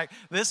story. In fact,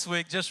 this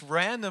week, just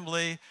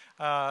randomly,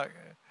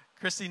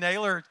 Christy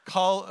Naylor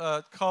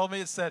called me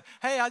and said,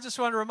 hey, I just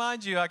want to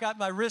remind you, I got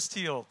my wrist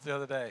healed the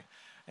other day,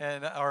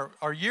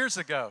 or years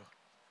ago.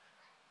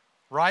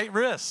 Right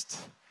wrist.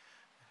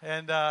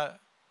 And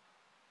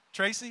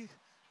Tracy,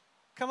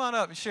 come on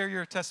up and share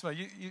your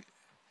testimony.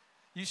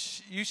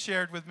 You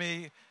shared with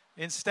me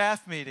in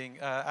staff meeting.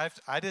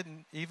 I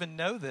didn't even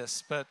know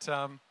this, but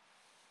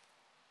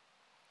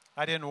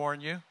I didn't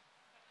warn you.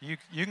 You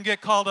can get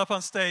called up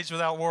on stage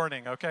without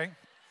warning, okay?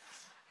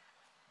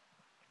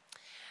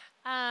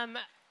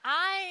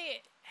 I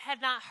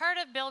had not heard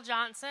of Bill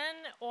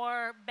Johnson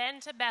or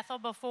been to Bethel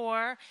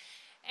before,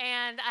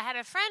 and I had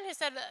a friend who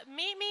said,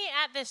 meet me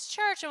at this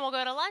church and we'll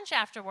go to lunch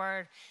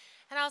afterward.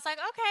 And I was like,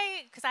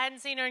 okay, because I hadn't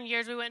seen her in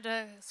years. We went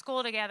to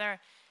school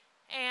together.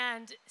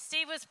 And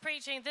Steve was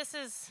preaching. This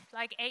is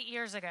like 8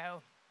 years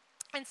ago.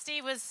 And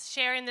Steve was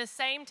sharing the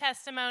same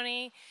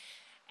testimony.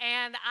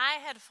 And I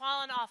had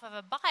fallen off of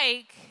a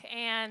bike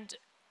and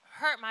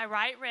hurt my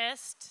right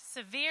wrist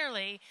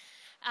severely.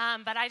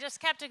 But I just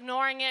kept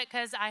ignoring it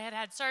because I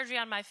had surgery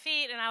on my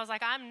feet. And I was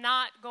like, I'm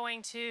not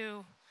going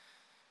to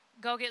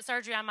go get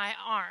surgery on my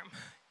arm.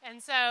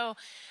 And so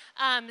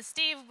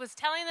Steve was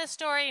telling this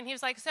story, and he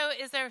was like, so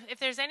if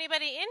there's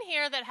anybody in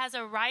here that has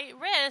a right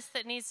wrist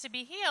that needs to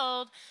be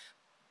healed,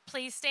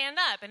 please stand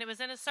up. And it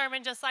was in a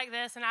sermon just like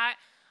this, and I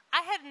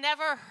had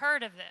never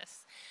heard of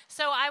this.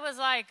 So I was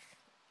like,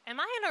 am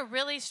I in a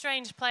really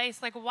strange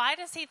place? Like, why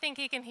does he think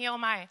he can heal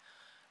my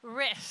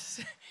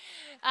wrist?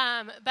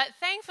 But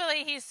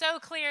thankfully, he's so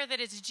clear that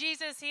it's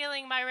Jesus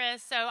healing my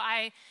wrist. So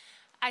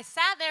I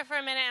sat there for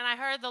a minute, and I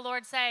heard the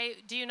Lord say,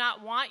 do you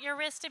not want your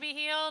wrist to be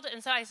healed?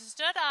 And so I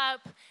stood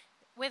up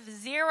with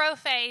zero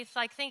faith,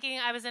 like thinking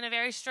I was in a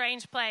very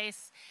strange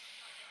place.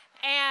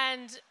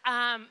 And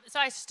so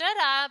I stood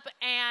up,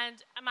 and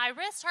my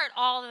wrist hurt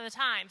all of the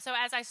time. So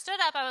as I stood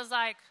up, I was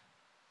like,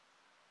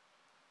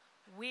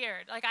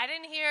 weird. Like, I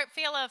didn't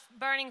feel a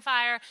burning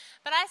fire.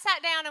 But I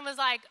sat down and was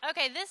like,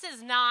 okay, this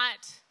is not...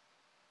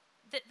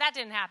 that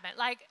didn't happen.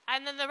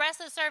 And then the rest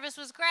of the service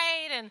was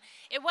great, and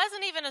it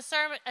wasn't even a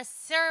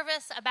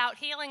service about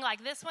healing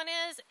like this one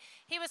is.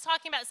 He was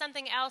talking about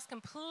something else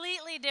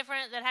completely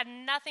different that had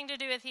nothing to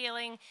do with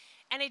healing,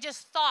 and he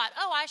just thought,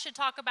 oh, I should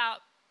talk about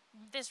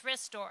this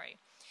wrist story.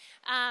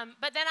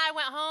 But then I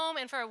went home,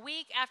 and for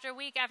week after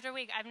week after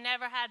week, I've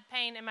never had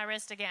pain in my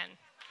wrist again.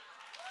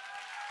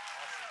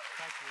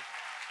 Awesome.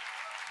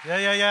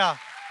 Thank you. Yeah.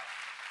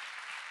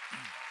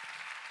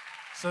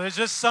 So there's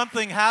just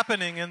something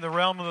happening in the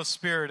realm of the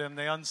spirit and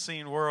the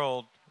unseen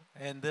world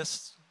and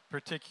this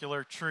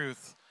particular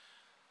truth.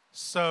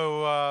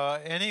 So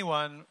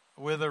anyone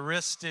with a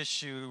wrist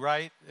issue,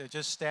 right?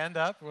 Just stand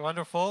up.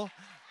 Wonderful.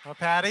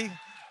 Patty,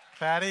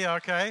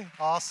 okay.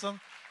 Awesome.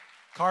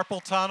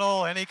 Carpal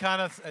tunnel, any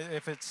kind of,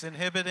 if it's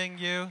inhibiting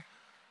you.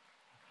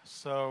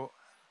 So,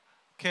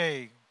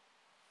 okay.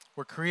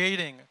 We're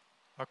creating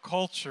a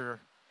culture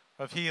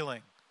of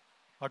healing,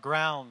 a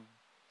ground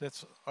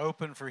that's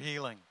open for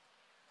healing.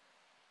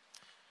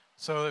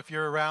 So if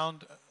you're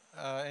around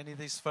any of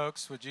these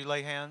folks, would you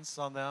lay hands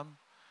on them?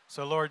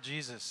 So Lord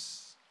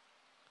Jesus,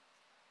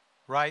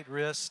 right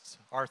wrist,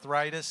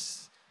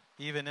 arthritis,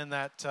 even in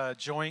that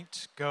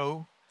joint,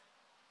 go.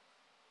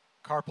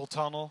 Carpal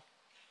tunnel,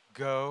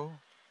 go.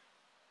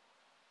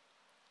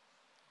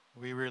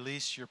 We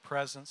release your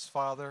presence,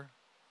 Father,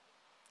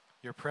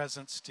 your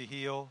presence to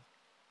heal,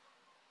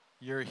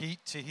 your heat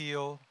to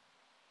heal,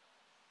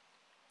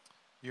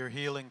 your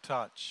healing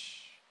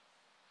touch.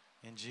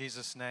 In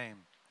Jesus' name.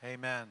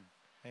 Amen.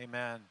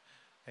 Amen.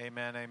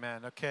 Amen.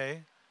 Amen.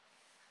 Okay.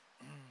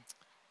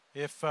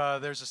 If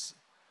there's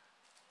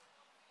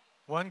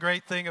one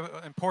great thing,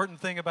 important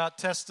thing about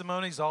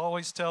testimonies,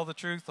 always tell the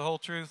truth, the whole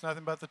truth,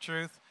 nothing but the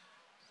truth.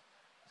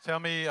 Tell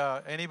me,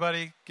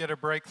 anybody get a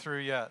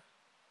breakthrough yet?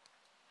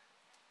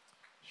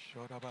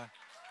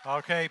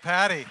 Okay,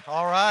 Patty.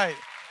 All right.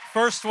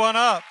 First one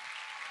up.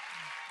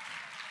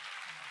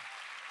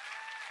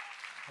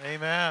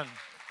 Amen.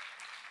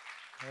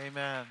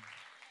 Amen.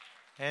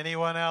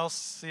 Anyone else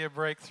see a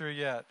breakthrough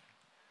yet?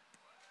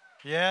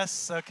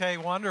 Yes? Okay,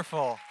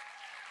 wonderful.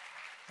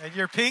 And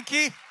your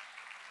pinky?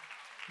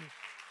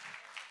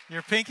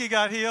 Your pinky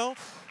got healed?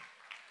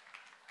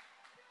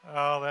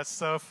 Oh, that's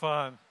so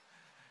fun.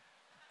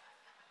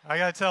 I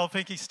got to tell a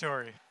pinky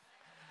story.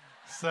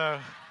 So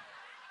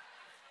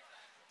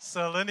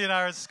Lindy and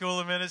I are at School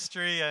of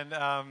Ministry,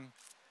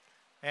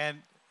 and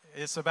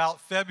it's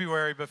about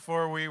February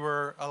before we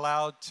were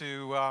allowed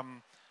to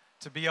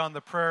be on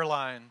the prayer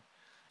line.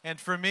 And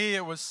for me,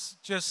 it was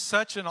just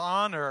such an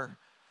honor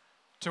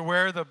to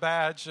wear the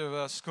badge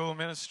of School of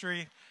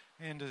Ministry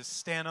and to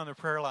stand on the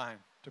prayer line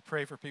to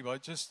pray for people.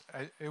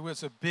 It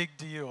was a big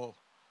deal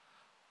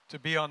to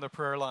be on the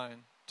prayer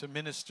line, to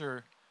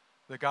minister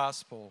the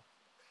gospel.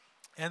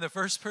 And the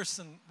first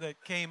person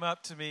that came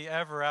up to me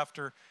ever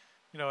after,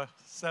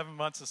 7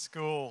 months of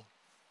school,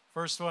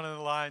 first one in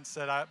the line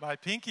said, my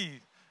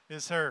pinky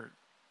is hurt.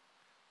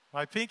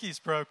 My pinky's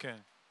broken.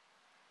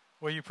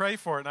 Will you pray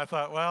for it? And I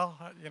thought, well,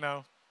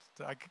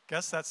 I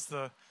guess that's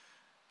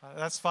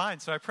fine.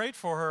 So I prayed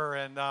for her,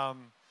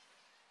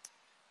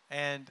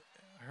 and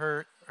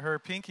her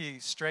pinky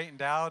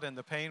straightened out, and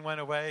the pain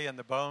went away, and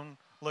the bone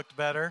looked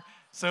better.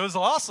 So it was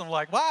awesome.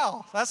 Like,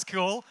 wow, that's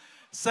cool.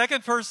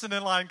 Second person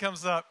in line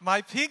comes up.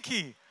 My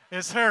pinky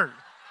is hurt.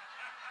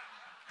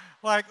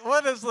 Like,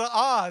 what is the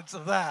odds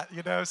of that?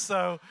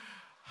 So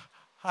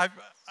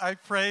I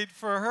prayed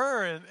for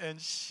her, and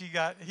she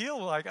got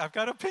healed. Like, I've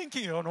got a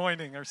pinky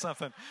anointing or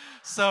something.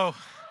 So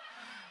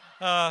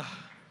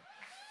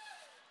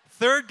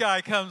third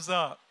guy comes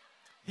up.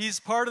 He's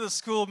part of the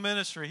school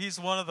ministry. He's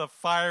one of the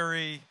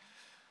fiery,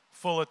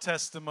 full of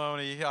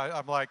testimony.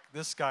 I'm like,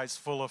 this guy's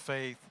full of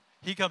faith.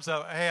 He comes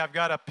up, hey, I've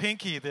got a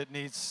pinky that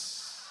needs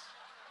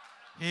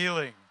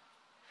healing.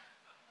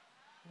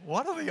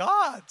 What are the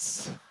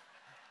odds?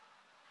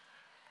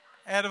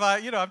 And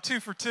I'm 2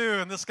 for 2,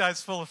 and this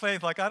guy's full of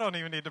faith. Like, I don't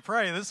even need to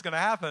pray. This is going to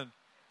happen.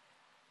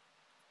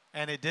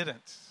 And it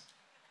didn't.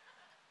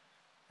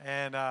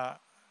 And,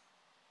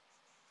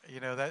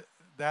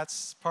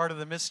 that's part of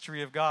the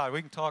mystery of God.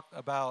 We can talk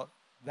about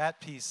that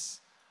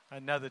piece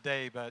another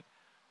day, but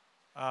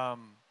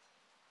and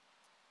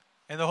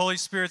the Holy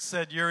Spirit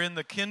said, you're in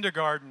the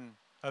kindergarten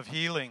of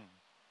healing.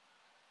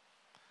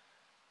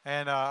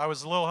 And I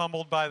was a little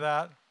humbled by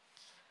that,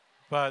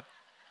 but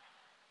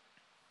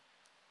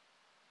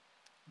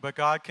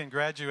God can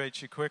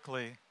graduate you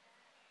quickly,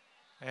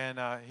 and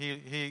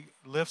He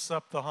lifts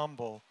up the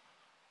humble.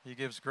 He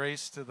gives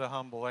grace to the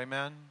humble.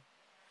 Amen.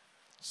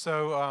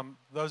 So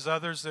those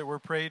others that were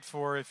prayed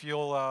for, if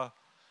you'll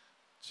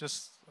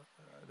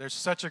there's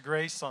such a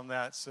grace on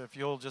that. So if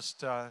you'll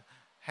just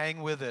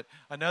hang with it.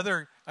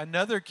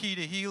 Another key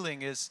to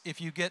healing is if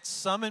you get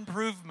some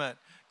improvement,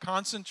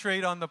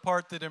 concentrate on the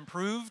part that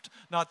improved,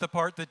 not the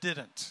part that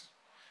didn't.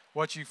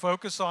 What you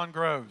focus on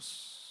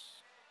grows.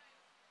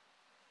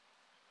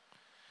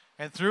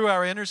 And through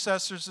our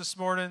intercessors this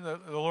morning, the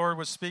Lord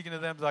was speaking to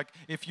them like,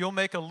 if you'll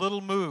make a little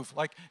move,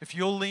 like if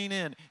you'll lean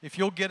in, if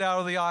you'll get out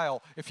of the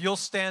aisle, if you'll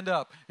stand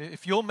up,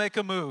 if you'll make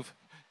a move,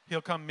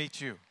 He'll come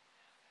meet you.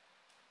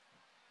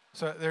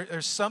 So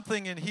there's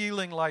something in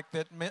healing like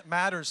that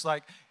matters.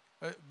 Like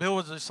Bill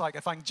was just like,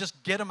 if I can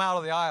just get him out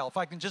of the aisle, if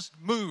I can just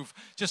move,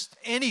 just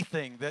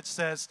anything that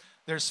says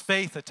there's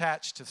faith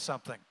attached to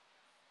something.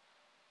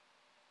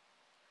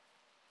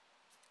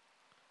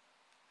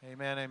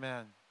 Amen,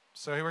 amen.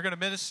 So we're going to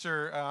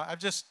minister. I've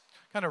just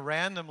kind of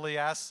randomly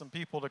asked some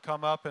people to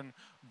come up and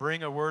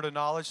bring a word of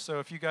knowledge. So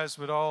if you guys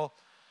would all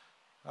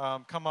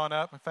come on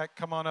up. In fact,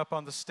 come on up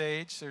on the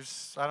stage.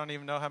 I don't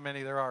even know how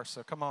many there are,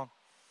 so come on.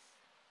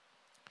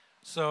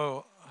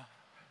 So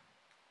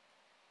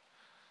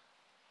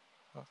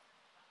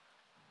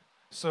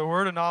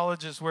word of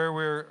knowledge is where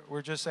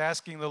we're just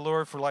asking the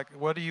Lord for, like,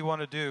 what do you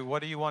want to do?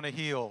 What do you want to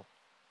heal?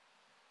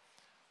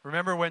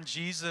 Remember when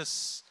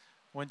Jesus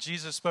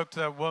spoke to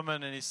that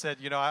woman and He said,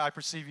 I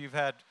perceive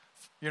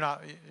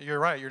you're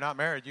right, you're not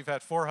married. You've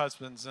had 4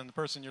 husbands, and the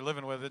person you're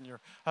living with isn't your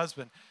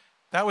husband.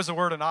 That was a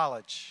word of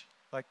knowledge.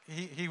 Like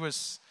he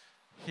was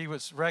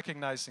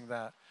recognizing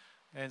that.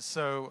 And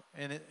so,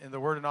 and the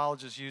word of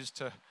knowledge is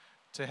used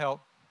to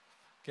help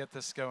get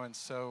this going.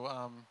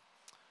 So,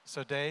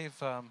 Dave,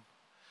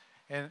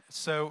 and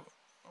so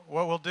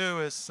what we'll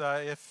do is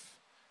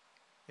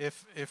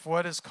if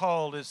what is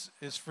called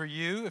is for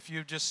you, if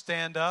you just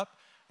stand up,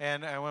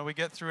 and when we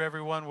get through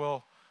everyone,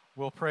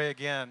 we'll pray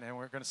again, and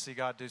we're going to see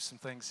God do some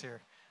things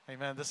here.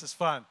 Amen. This is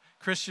fun.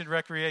 Christian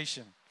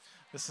recreation.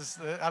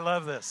 I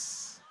love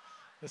this.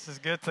 This is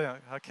a good thing.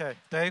 Okay,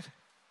 Dave?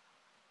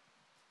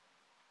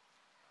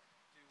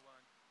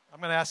 I'm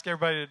going to ask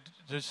everybody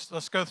to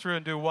let's go through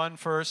and do one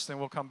first, and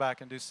we'll come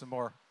back and do some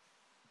more.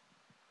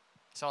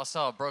 So I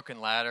saw a broken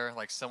ladder,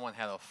 like someone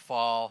had a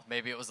fall.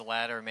 Maybe it was a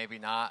ladder, maybe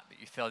not, but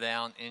you fell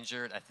down,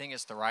 injured. I think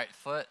it's the right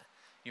foot.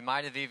 You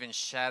might have even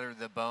shattered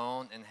the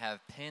bone and have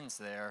pins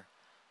there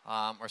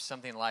or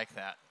something like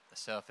that.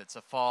 So if it's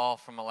a fall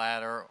from a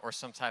ladder or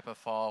some type of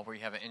fall where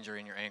you have an injury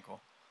in your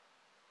ankle.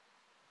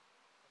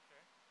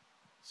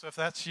 So if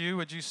that's you,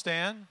 would you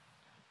stand?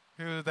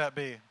 Who would that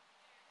be?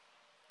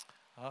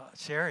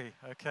 Sherry.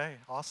 Okay,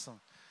 awesome.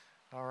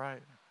 All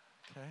right.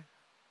 Okay.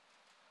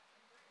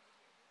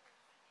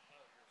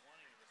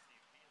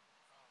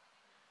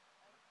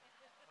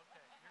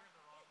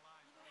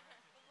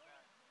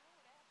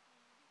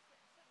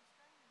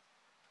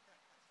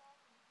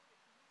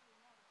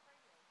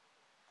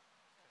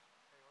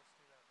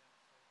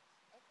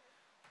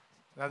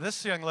 Now,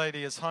 this young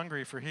lady is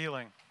hungry for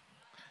healing.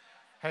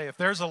 Hey, if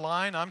there's a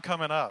line, I'm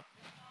coming up.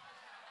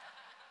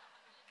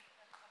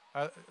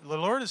 The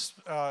Lord has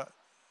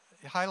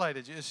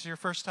highlighted you. It's your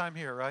first time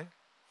here, right?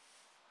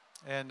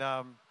 And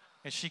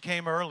she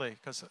came early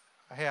because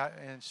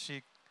and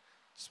she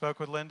spoke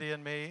with Lindy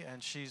and me,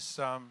 and she's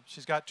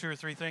got 2 or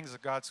 3 things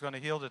that God's going to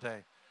heal today.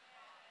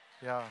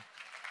 Yeah,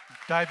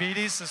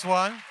 diabetes is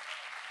one,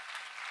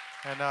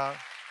 and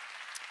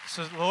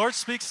so the Lord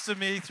speaks to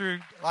me through.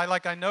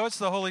 I know it's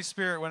the Holy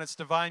Spirit when it's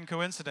divine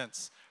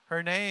coincidence.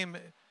 Her name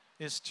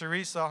is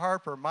Teresa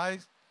Harper. My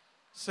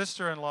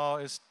sister-in-law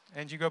is,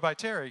 and you go by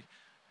Terry.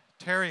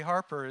 Terry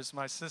Harper is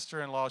my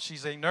sister-in-law.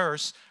 She's a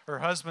nurse. Her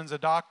husband's a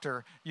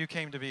doctor. You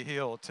came to be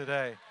healed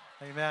today.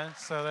 Amen.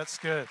 So that's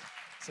good.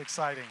 It's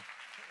exciting.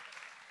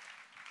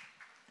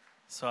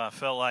 So I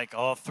felt like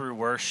all through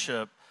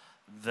worship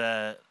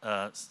that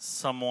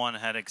someone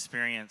had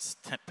experienced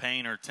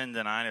pain or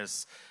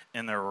tendonitis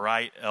in their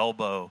right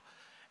elbow.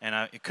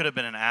 And it could have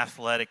been an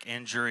athletic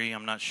injury,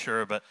 I'm not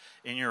sure, but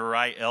in your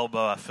right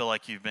elbow, I feel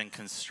like you've been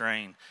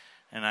constrained.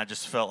 And I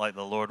just felt like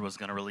the Lord was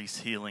going to release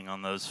healing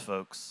on those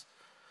folks.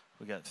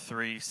 We got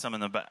 3, some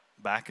in the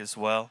back as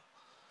well.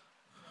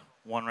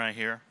 1 right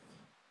here.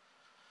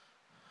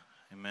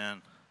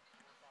 Amen.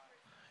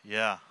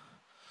 Yeah.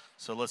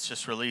 So let's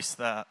just release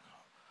that.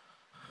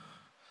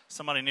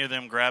 Somebody near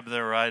them grab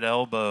their right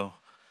elbow.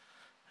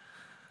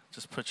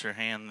 Just put your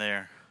hand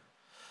there.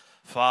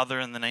 Father,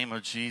 in the name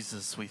of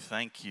Jesus, we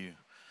thank you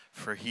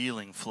for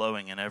healing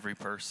flowing in every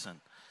person.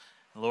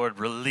 Lord,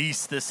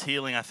 release this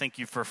healing. I thank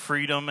you for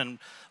freedom and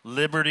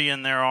liberty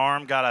in their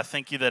arm. God, I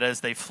thank you that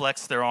as they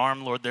flex their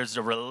arm, Lord, there's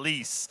a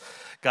release.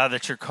 God,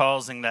 that you're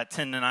causing that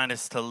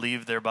tendonitis to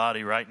leave their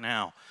body right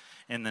now.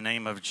 In the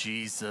name of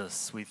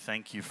Jesus, we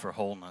thank you for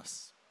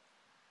wholeness.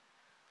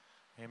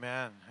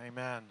 Amen.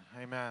 Amen.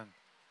 Amen.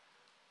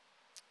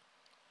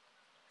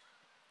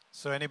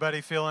 So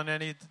anybody feeling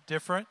any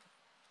different?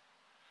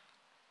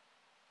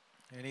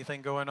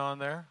 Anything going on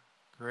there?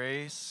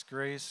 Grace,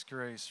 grace,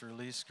 grace.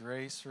 Release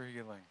grace for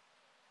healing.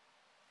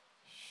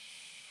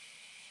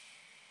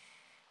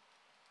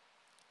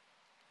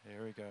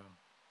 There we go.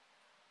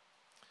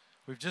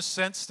 We've just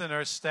sensed in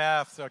our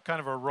staff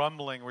kind of a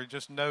rumbling. We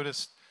just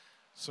noticed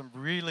some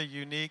really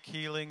unique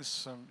healings,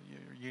 some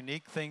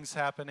unique things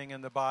happening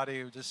in the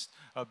body, just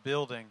a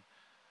building.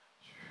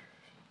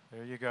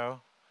 There you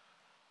go.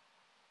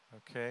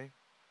 Okay.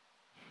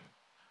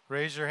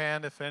 Raise your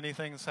hand if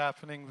anything's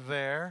happening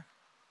there.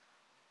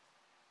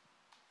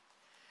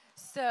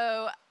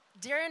 So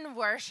during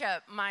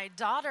worship, my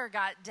daughter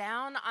got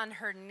down on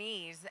her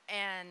knees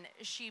and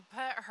she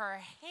put her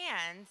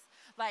hands,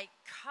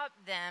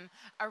 cupped them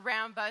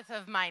around both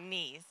of my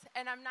knees.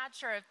 And I'm not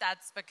sure if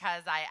that's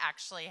because I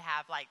actually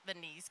have the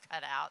knees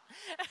cut out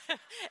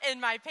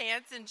in my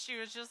pants. And she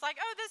was just like,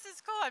 oh, this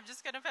is cool. I'm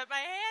just going to put my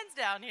hands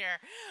down here.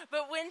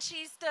 But when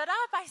she stood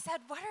up, I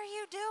said, what are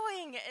you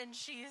doing? And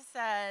she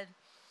said,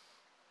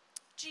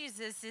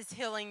 Jesus is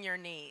healing your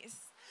knees.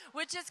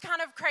 Which is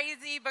kind of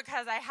crazy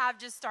because I have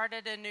just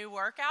started a new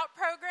workout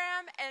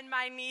program and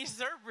my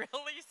knees are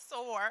really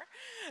sore.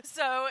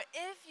 So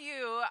if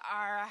you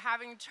are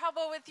having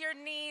trouble with your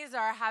knees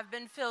or have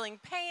been feeling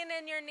pain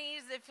in your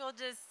knees, if you'll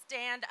just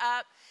stand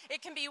up,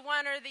 it can be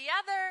one or the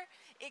other.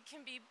 It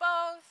can be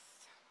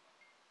both.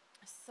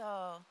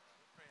 So,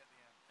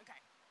 okay.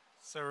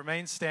 So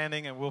remain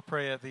standing and we'll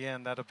pray at the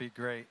end. That'll be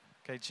great.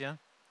 Okay, Jen?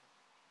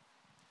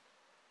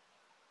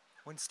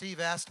 When Steve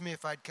asked me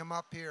if I'd come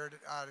up here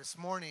this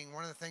morning,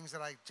 one of the things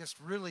that I just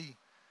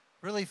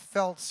really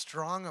felt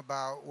strong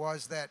about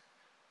was that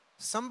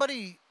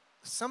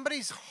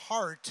somebody's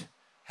heart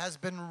has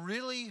been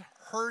really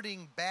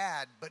hurting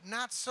bad, but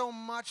not so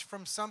much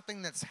from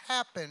something that's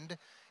happened.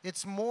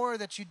 It's more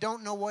that you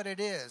don't know what it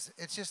is.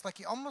 It's just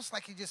almost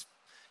like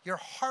your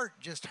heart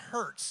just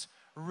hurts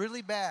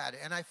really bad.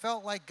 And I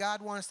felt like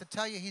God wants to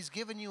tell you He's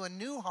given you a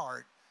new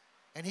heart.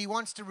 And He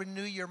wants to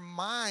renew your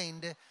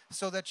mind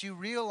so that you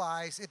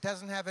realize it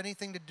doesn't have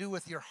anything to do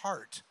with your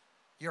heart.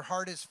 Your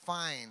heart is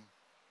fine.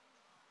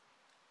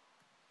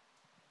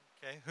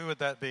 Okay, who would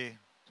that be?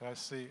 I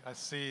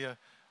see,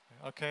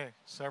 okay,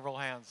 several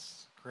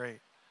hands. Great.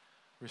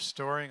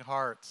 Restoring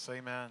hearts.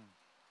 Amen.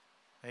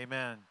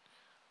 Amen.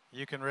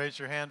 You can raise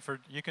your hand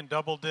you can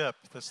double dip.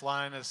 This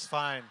line is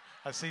fine.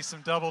 I see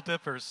some double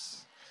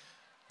dippers.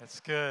 That's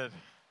good.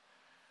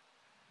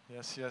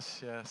 Yes,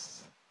 yes,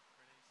 yes.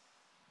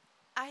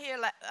 I hear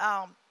like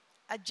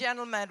a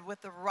gentleman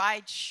with the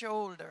right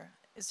shoulder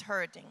is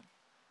hurting.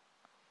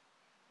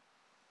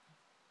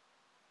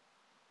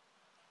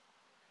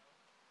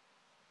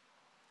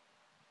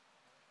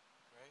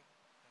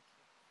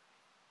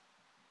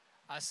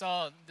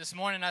 This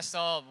morning I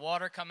saw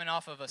water coming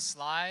off of a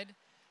slide.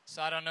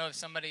 So I don't know if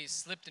somebody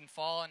slipped and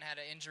fallen, had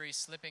an injury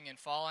slipping and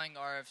falling,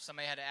 or if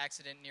somebody had an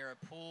accident near a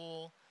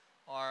pool,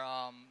 or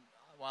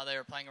while they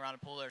were playing around a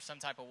pool, or some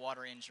type of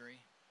water injury.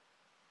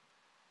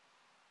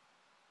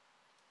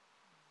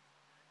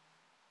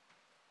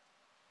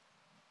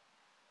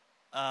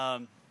 All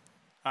right,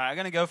 I'm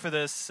gonna go for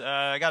this.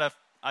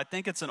 I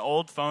think it's an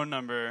old phone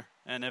number,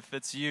 and if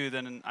it's you,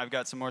 then I've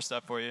got some more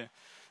stuff for you.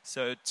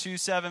 So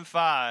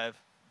 275.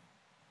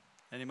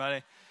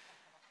 Anybody?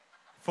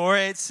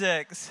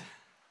 486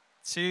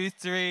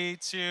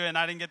 232, and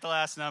I didn't get the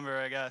last number,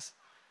 I guess.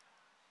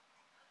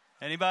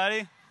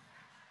 Anybody?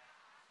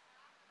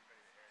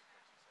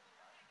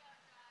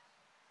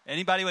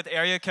 Anybody with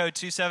area code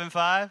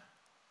 275?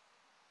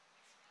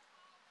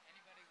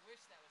 Anybody wish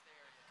that was the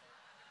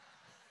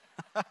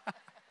area code?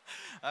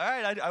 All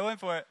right, I went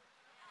for it.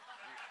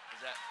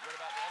 What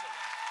about the other one?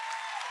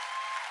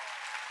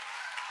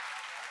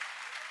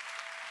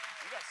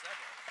 You got several.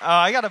 Oh,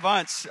 I got a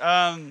bunch.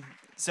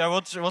 So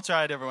we'll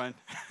try it, everyone.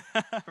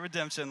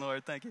 Redemption,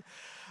 Lord, thank you.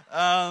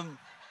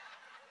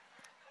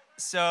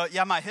 So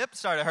yeah, my hip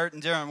started hurting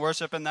during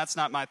worship, and that's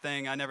not my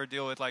thing. I never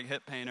deal with like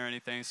hip pain or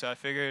anything. So I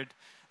figured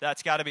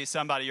that's got to be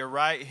somebody. Your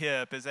right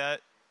hip, is that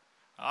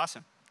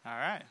awesome? All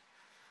right,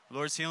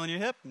 Lord's healing your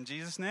hip in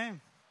Jesus' name.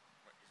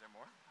 Is there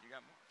more? You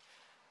got more?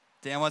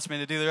 Dan wants me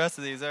to do the rest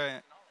of these. All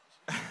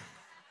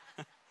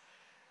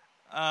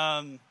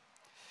right.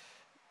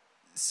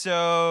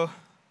 So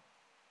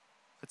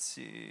let's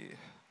see.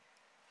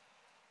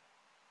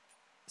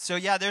 So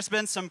yeah, there's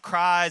been some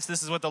cries.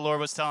 This is what the Lord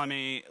was telling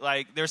me.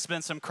 Like, there's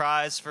been some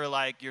cries for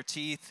like your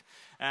teeth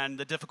and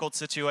the difficult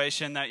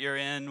situation that you're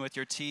in with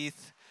your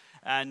teeth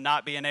and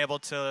not being able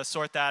to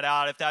sort that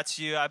out. If that's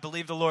you, I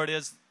believe the Lord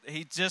is.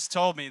 He just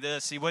told me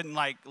this. He wouldn't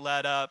like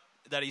let up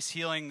that He's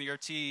healing your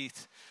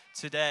teeth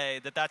today.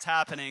 That's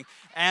happening.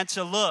 And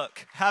to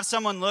look, have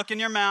someone look in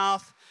your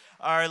mouth,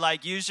 or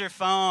like use your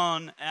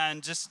phone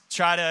and just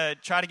try to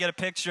get a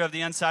picture of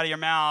the inside of your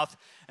mouth,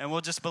 and we'll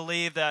just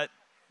believe that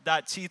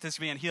teeth is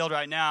being healed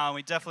right now, and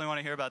we definitely want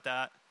to hear about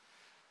that.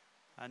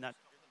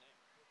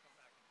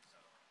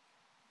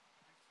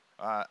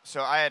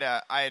 So I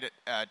had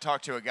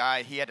talked to a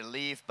guy. He had to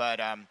leave,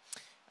 but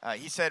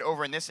he said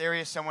over in this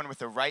area, someone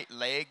with a right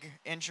leg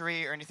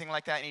injury or anything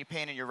like that. Any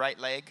pain in your right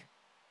leg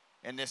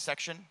in this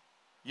section?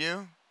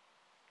 You?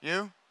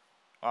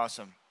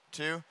 Awesome.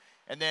 2.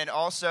 And then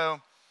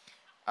also,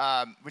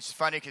 which is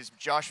funny because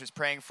Josh was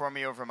praying for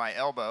me over my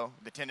elbow,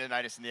 the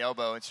tendonitis in the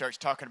elbow, and starts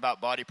talking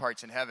about body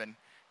parts in heaven.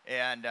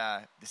 And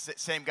the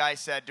same guy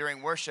said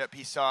during worship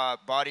he saw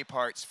body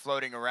parts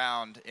floating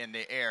around in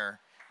the air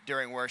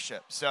during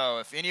worship. So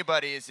if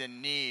anybody is in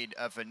need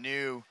of a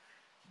new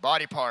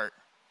body part,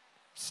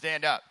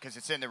 stand up because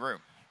it's in the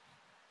room.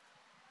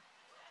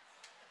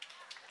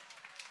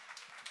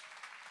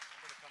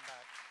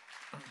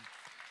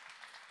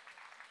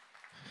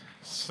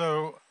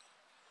 So,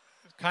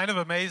 kind of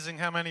amazing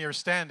how many are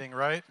standing,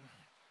 right?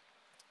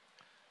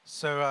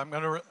 So I'm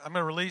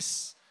gonna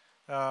release.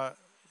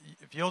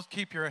 If you'll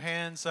keep your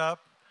hands up,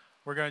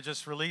 we're going to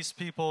just release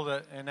people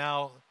and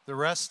now the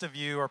rest of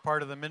you are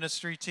part of the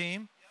ministry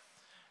team.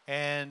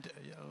 And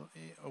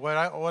what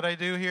I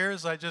do here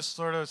is I just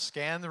sort of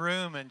scan the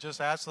room and just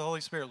ask the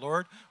Holy Spirit,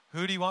 Lord,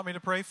 who do you want me to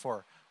pray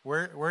for?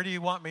 Where do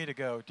you want me to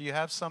go? Do you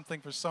have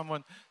something for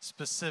someone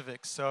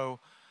specific? So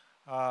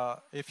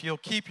if you'll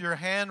keep your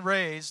hand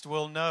raised,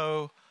 we'll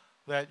know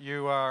that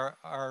you are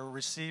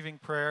receiving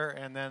prayer,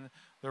 and then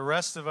the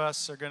rest of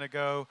us are going to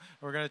go.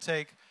 We're going to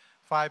take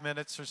 5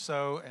 minutes or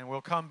so, and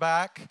we'll come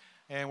back,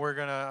 and we're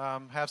going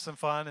to have some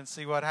fun and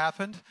see what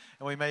happened,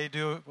 and we may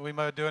do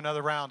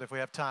another round if we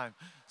have time.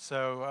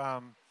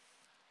 So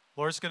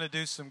Lord's going to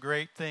do some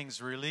great things.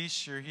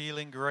 Release your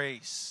healing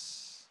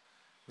grace.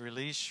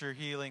 Release your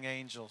healing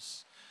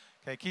angels.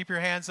 Okay, keep your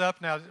hands up.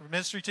 Now,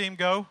 ministry team,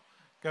 go.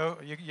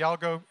 Y'all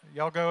go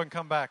and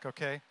come back,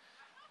 okay?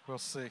 We'll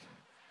see.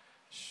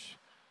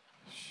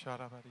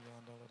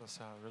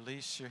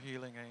 Release your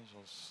healing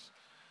angels.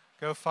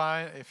 Go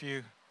find,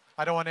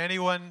 I don't want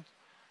anyone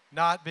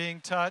not being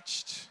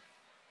touched.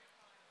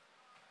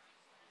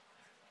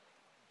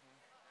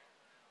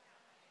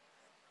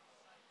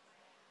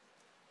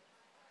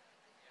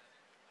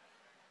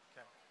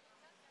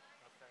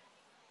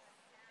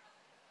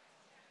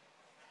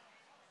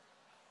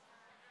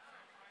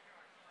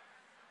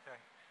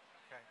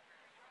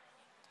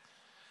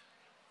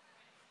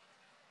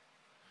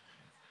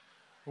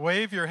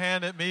 Wave your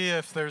hand at me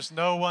if there's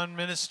no one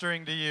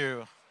ministering to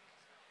you.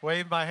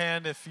 Wave my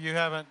hand if you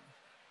haven't.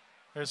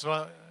 There's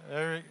one.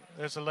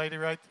 There's a lady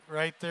right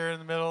there in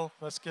the middle.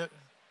 Let's get.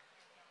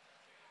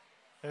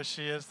 There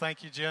she is.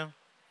 Thank you, Jim.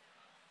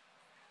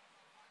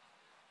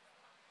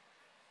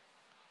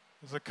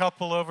 There's a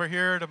couple over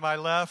here to my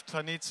left.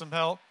 I need some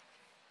help.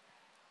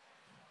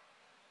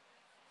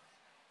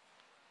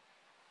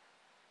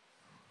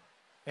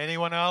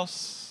 Anyone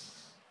else?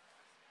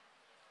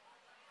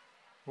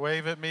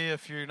 Wave at me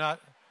if you're not.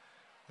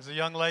 There's a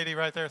young lady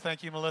right there.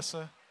 Thank you,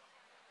 Melissa.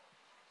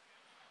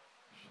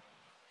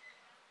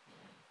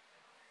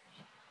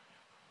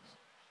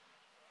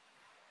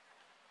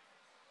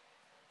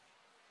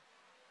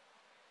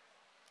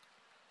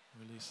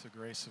 Release the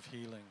grace of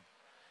healing.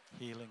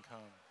 Healing come.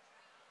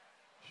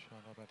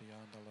 Let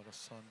healing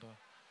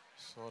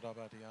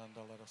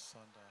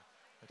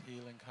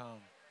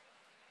come.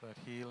 Let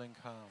healing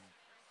come.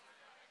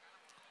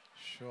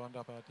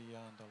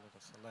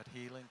 Let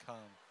healing come.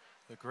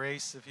 The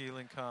grace of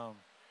healing come.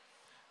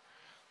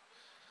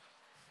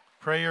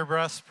 Pray your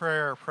best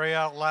prayer. Pray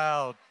out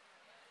loud.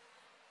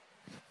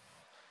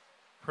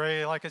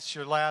 Pray like it's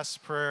your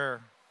last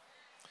prayer.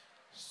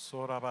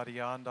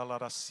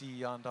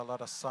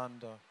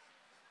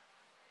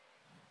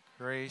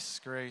 Grace,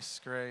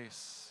 grace,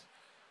 grace.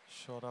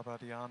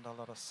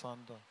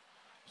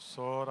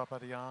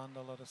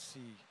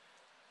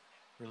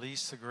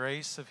 Release the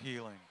grace of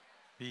healing.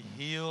 Be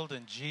healed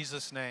in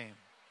Jesus' name.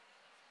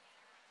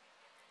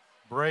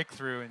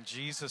 Breakthrough in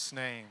Jesus'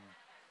 name.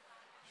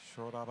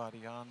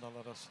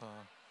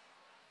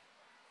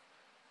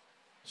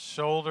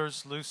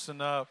 Shoulders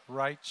loosen up.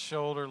 Right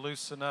shoulder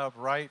loosen up.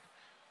 Right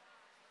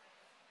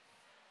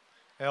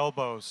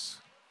elbows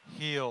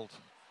healed.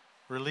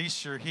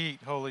 Release your heat,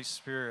 Holy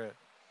Spirit.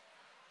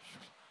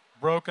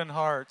 Broken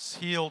hearts,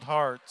 healed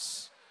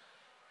hearts.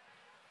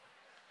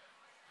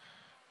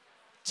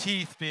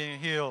 Teeth being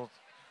healed.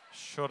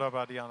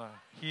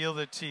 Heal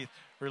the teeth.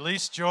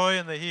 Release joy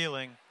in the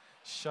healing.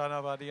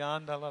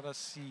 Shanabadianda la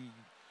si.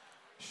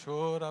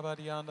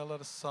 Shorabadianda la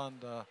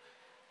sanda.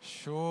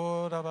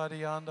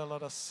 Shorabadianda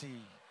la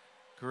si.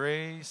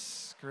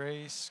 Grace,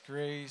 grace,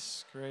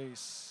 grace,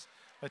 grace.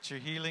 Let your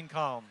healing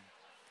come.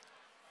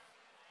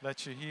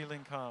 Let your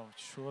healing come.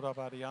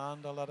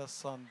 Shorabadianda la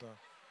sanda.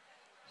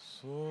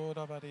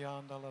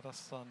 Shorabadianda la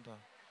sanda.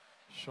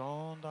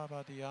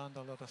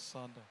 Shondabadianda la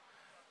sanda.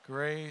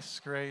 Grace,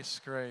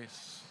 grace,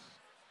 grace.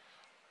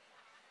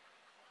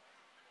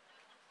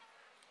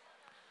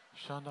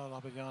 Shanda la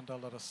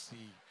bayanda la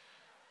si.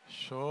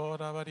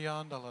 Shoda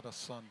badianda la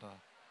sanda.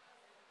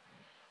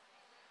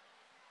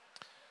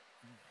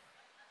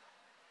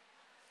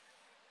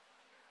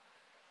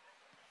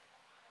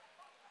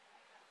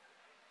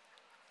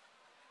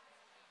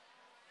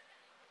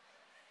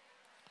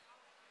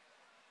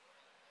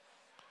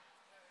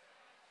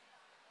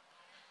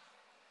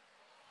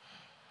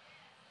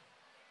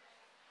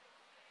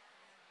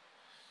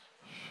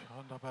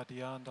 Shanda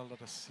badianda la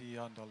si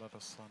anda la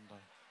sanda.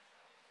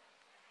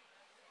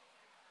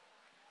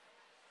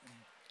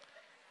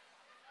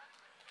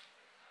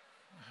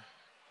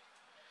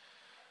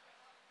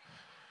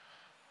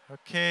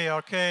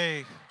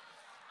 Okay.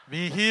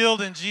 Be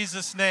healed in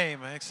Jesus' name.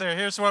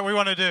 Here's what we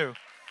want to do.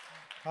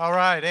 All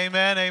right.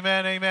 Amen,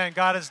 amen, amen.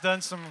 God has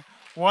done some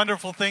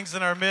wonderful things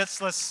in our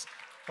midst. Let's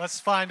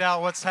find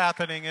out what's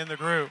happening in the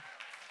group.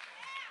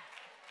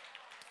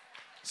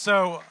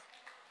 So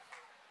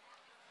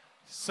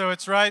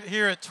it's right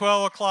here at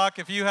 12 o'clock.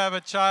 If you have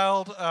a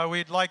child,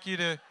 we'd like you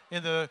to,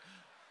 in the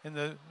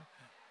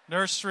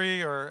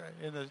nursery or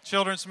in the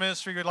children's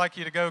ministry, we'd like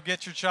you to go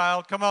get your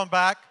child. Come on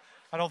back.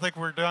 I don't think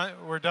we're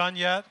done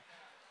yet.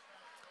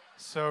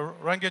 So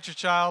run, get your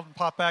child, and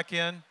pop back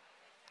in.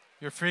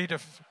 You're free to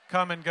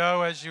come and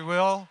go as you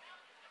will.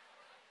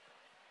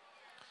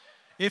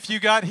 If you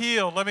got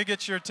healed, let me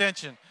get your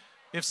attention.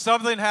 If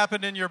something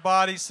happened in your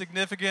body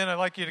significant, I'd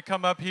like you to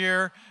come up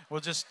here. We'll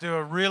just do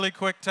a really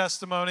quick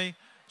testimony.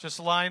 Just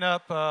line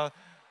up.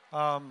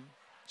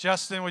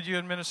 Justin, would you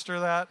administer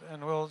that?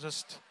 And we'll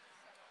just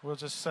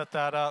set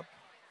that up.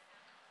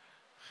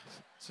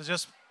 So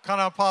just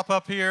kind of pop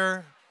up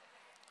here.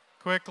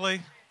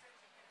 Quickly.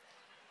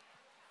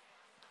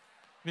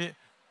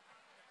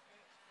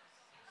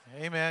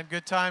 Amen.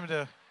 Good time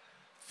to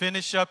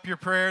finish up your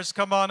prayers.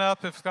 Come on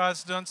up if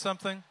God's done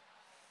something.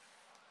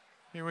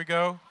 Here we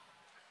go.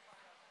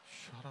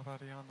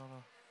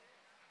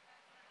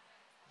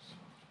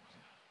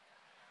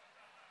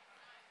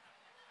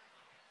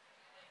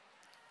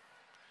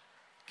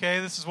 Okay,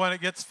 this is when it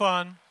gets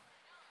fun.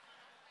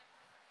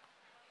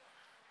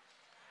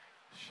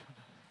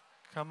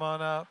 Come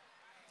on up.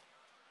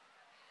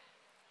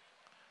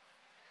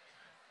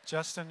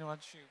 Justin, why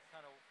don't you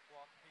kind of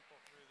walk people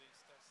through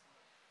these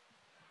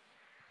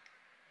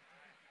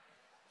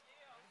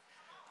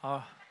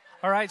testimonies?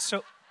 All right,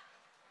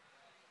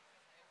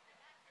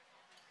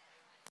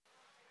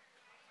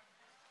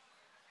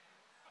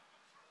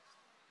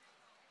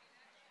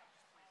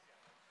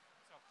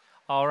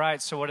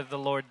 so what did the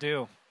Lord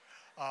do?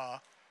 I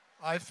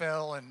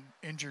fell and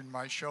injured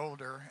my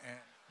shoulder. And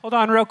hold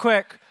on real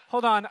quick.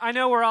 Hold on. I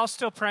know we're all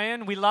still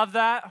praying. We love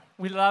that.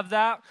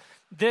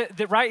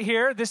 Right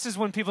here, this is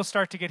when people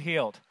start to get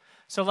healed.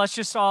 So let's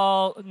just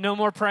all, no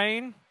more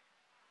praying.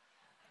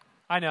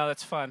 I know,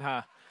 that's fun,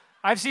 huh?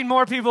 I've seen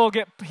more people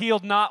get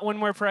healed not when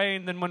we're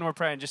praying than when we're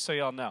praying, just so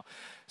y'all know.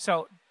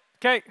 So,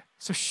 okay,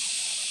 so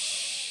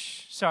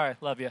shh. Sorry,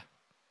 love you.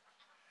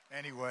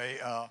 Anyway,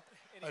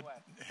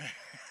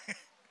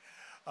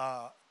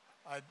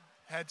 I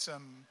had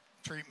some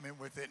treatment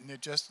with it, and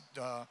it just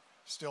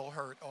still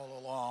hurt all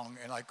along,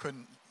 and I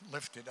couldn't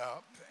lift it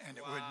up, and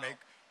it would make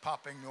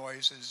popping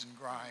noises and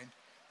grind,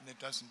 and it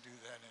doesn't do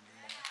that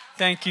anymore.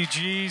 Thank you,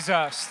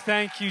 Jesus.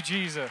 Thank you,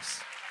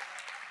 Jesus.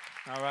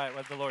 All right,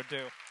 what did the Lord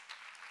do?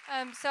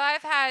 So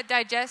I've had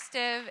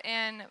digestive,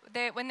 and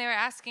when they were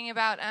asking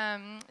about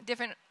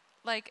different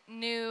like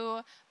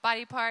new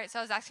body parts,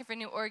 I was asking for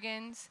new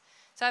organs.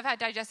 So I've had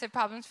digestive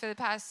problems for the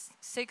past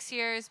 6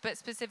 years, but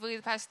specifically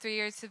the past 3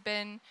 years have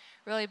been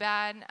really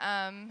bad,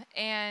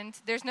 and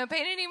there's no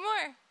pain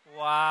anymore.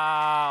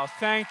 Wow.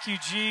 Thank you,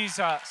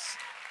 Jesus.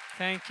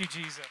 Thank you,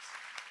 Jesus.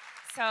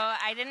 So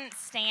I didn't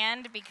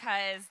stand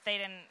because they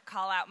didn't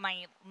call out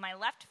my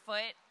left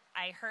foot.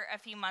 I hurt a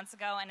few months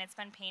ago, and it's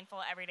been painful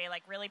every day,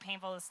 like really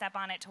painful to step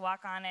on it, to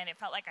walk on it. It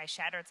felt like I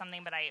shattered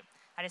something, but I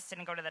just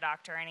didn't go to the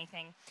doctor or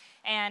anything.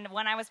 And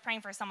when I was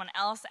praying for someone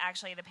else,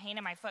 actually, the pain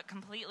in my foot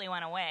completely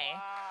went away.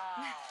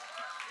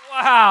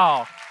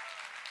 Wow.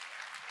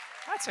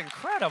 That's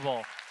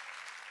incredible.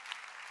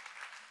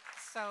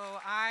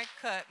 So I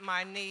cut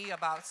my knee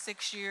about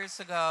 6 years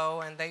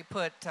ago, and they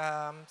put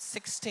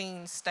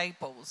 16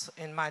 staples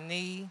in my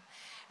knee,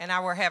 and I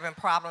were having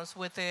problems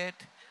with it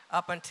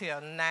up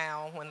until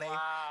now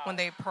when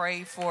they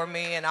prayed for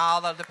me, and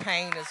all of the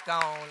pain is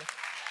gone.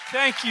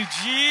 Thank you,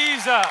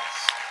 Jesus.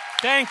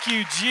 Thank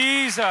you,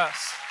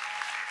 Jesus.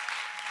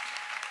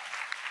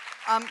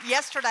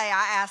 Yesterday,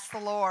 I asked the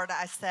Lord,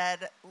 I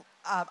said,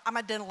 I'm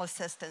a dental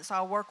assistant, so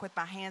I work with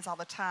my hands all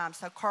the time.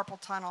 So carpal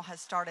tunnel has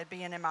started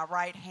being in my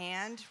right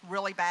hand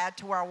really bad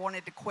to where I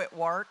wanted to quit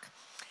work.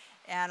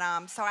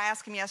 And so I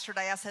asked him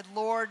yesterday, I said,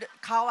 Lord,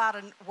 call out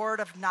a word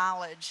of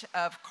knowledge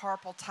of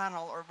carpal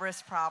tunnel or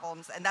wrist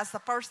problems. And that's the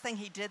first thing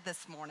he did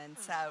this morning.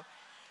 So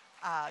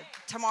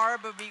tomorrow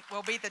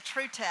will be the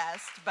true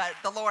test, but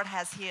the Lord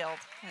has healed.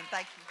 And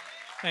thank you.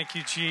 Thank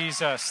you,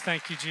 Jesus.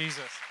 Thank you,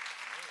 Jesus.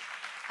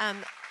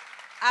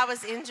 I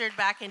was injured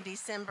back in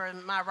December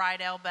in my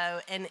right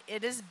elbow, and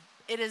it is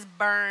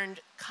burned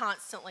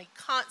constantly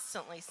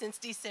since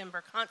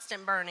December,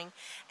 constant burning,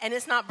 and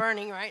it's not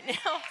burning right now.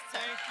 So.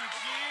 Thank you,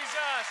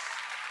 Jesus.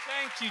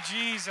 Thank you,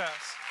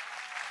 Jesus.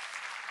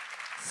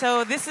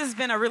 So this has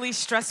been a really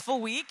stressful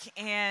week,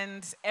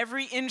 and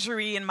every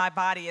injury in my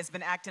body has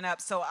been acting up.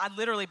 So I've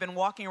literally been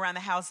walking around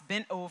the house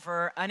bent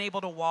over,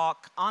 unable to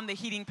walk, on the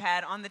heating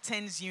pad, on the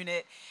TENS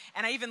unit,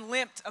 and I even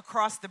limped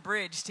across the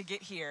bridge to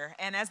get here.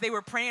 And as they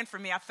were praying for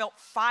me, I felt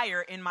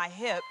fire in my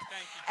hip,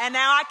 and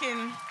now I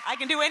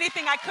can do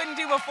anything I couldn't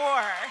do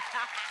before.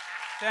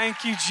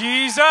 Thank you,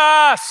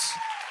 Jesus.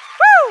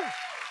 Woo!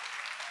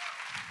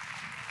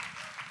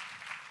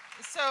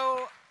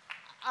 So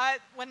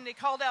when they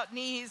called out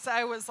knees,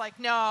 I was like,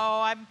 no,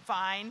 I'm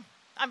fine.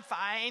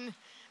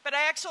 But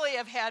I actually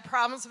have had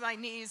problems with my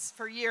knees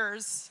for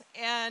years,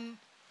 and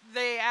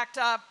they act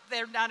up.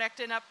 They're not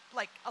acting up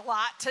like a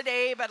lot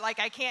today, but like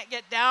I can't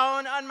get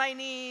down on my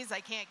knees.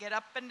 I can't get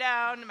up and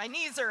down. My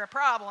knees are a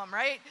problem,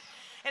 right?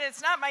 And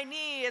it's not my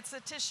knee, it's the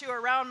tissue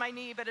around my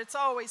knee, but it's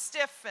always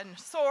stiff and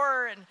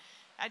sore, and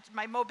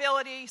my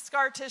mobility,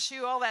 scar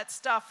tissue, all that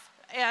stuff.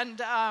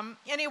 And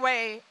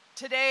anyway,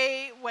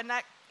 today when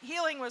that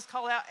healing was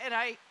called out, and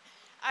I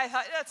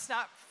thought, that's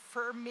not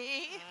for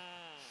me.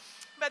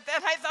 But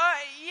then I thought,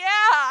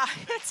 yeah,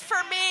 it's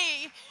for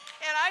me.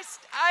 And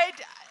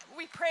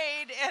we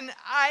prayed, and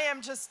I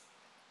am just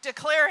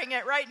declaring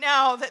it right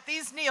now that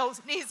these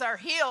knees are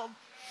healed.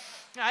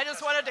 And I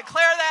just want to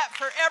declare that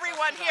for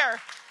everyone here.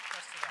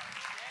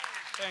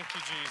 Thank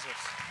you, Jesus.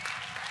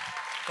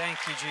 Thank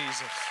you,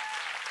 Jesus.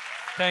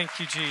 Thank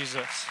you,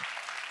 Jesus.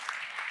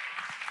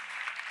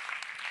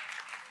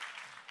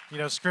 You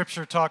know,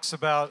 Scripture talks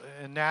about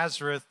in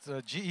Nazareth,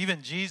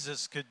 even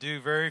Jesus could do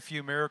very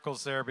few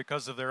miracles there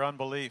because of their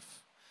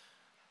unbelief.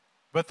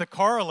 But the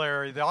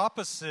corollary, the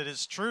opposite,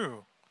 is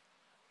true.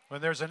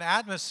 When there's an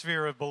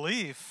atmosphere of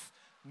belief,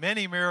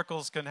 many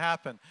miracles can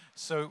happen.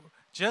 So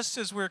just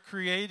as we're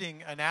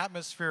creating an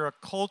atmosphere, a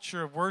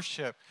culture of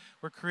worship,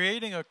 we're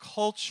creating a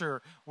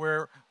culture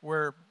where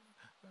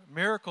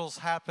miracles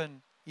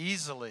happen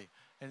easily.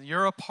 And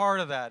you're a part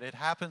of that. It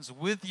happens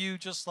with you,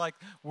 just like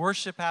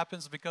worship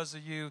happens because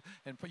of you,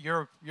 and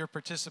you're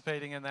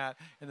participating in that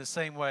in the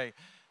same way.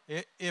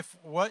 If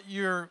what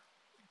you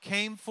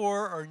came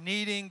for or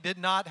needing did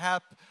not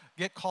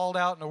get called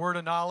out in a word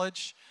of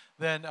knowledge,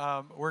 then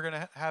we're going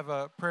to have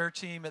a prayer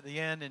team at the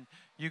end, and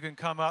you can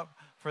come up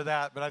for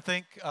that. But I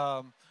think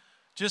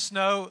just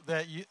know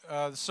that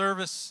the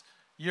service,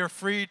 you're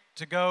free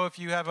to go if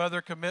you have other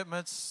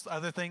commitments,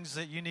 other things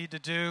that you need to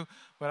do.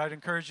 But I'd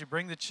encourage you,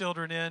 bring the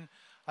children in.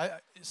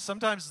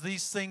 Sometimes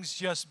these things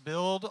just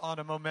build on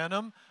a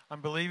momentum. I'm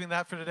believing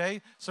that for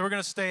today. So we're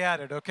going to stay at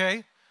it,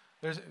 okay?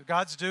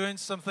 God's doing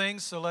some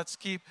things, so let's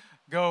keep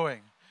going.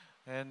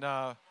 And,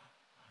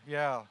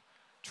 yeah.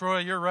 Troy,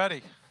 you're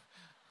ready.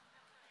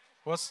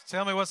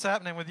 Tell me what's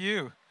happening with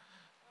you.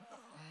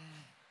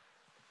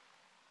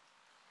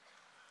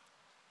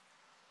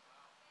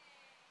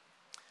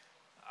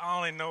 I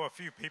only know a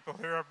few people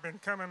here. I've been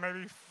coming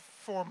maybe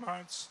 4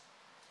 months.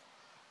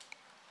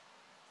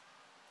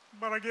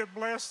 But I get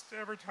blessed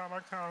every time I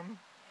come.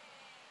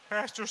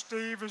 Pastor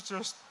Steve is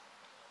just,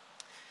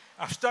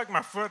 I've stuck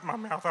my foot in my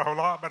mouth a whole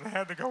lot, but I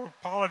had to go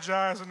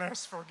apologize and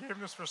ask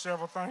forgiveness for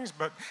several things,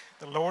 but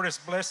the Lord has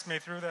blessed me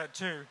through that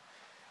too.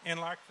 And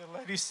like the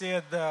lady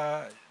said,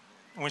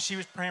 when she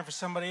was praying for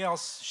somebody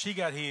else, she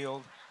got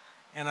healed.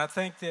 And I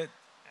think that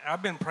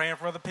I've been praying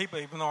for other people,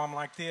 even though I'm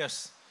like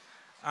this.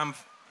 I'm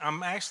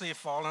actually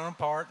falling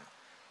apart.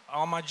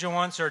 All my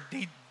joints are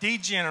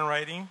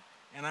degenerating,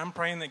 and I'm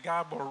praying that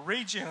God will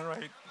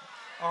regenerate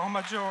all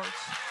my joints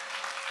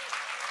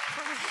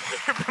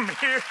from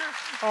here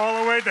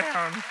all the way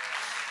down.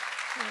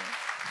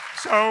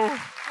 So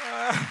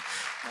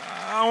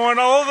I want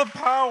all the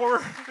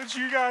power that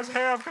you guys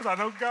have, because I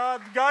know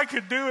God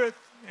could do it,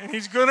 and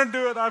He's going to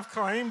do it. I've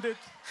claimed it.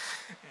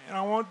 And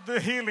I want the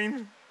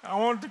healing. I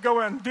want to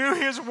go out and do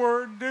His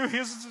word, do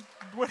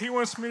what He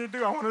wants me to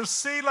do. I want to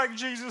see like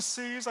Jesus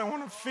sees. I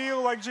want to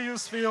feel like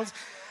Jesus feels.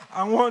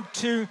 I want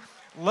to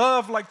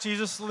love like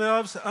Jesus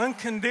loves,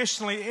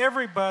 unconditionally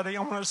everybody.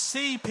 I want to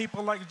see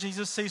people like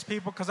Jesus sees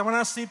people, because when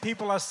I see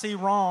people, I see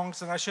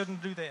wrongs, and I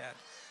shouldn't do that.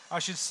 I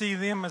should see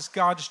them as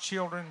God's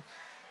children.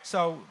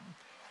 So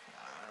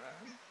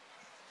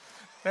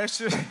that's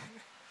just...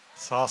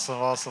 It's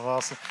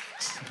awesome.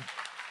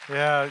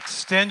 Yeah,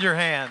 extend your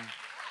hand.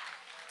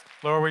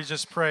 Lord, we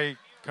just pray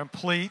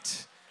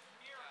complete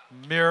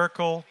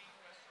miracle,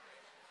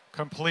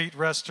 complete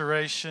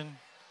restoration,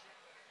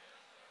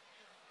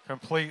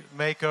 complete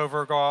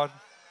makeover, God.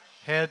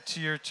 Head to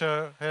your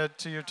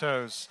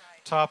toes,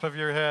 top of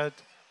your head,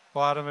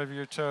 bottom of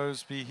your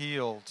toes, be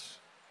healed.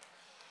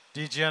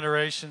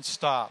 Degeneration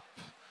stop,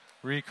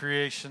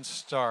 recreation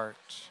start.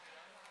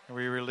 And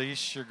we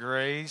release your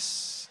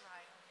grace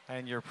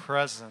and your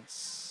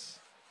presence.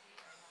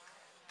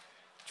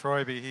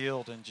 Troy, be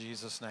healed in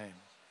Jesus' name.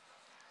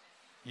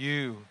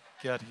 You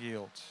get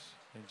healed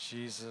in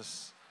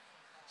Jesus'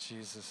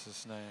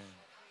 name.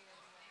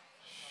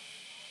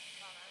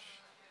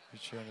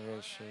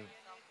 Regeneration.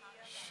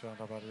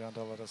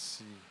 Let us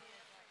see.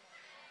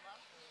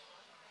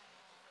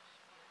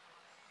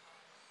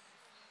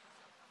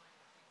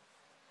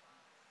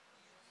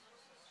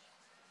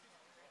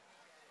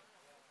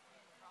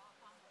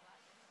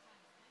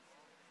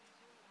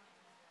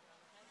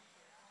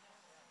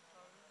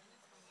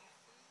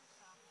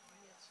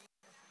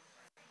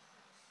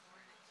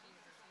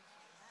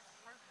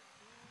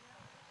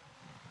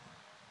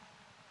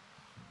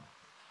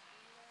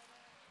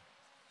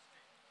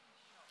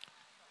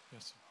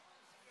 Yes.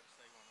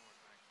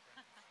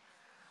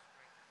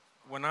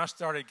 When I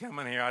started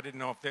coming here, I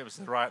didn't know if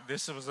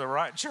this was the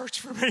right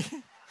church for me.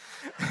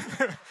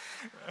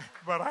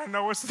 But I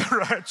know it's the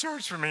right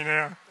church for me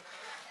now.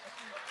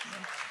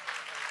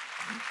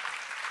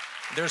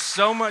 There's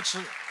so much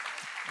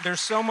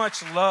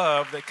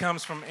love that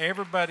comes from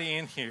everybody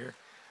in here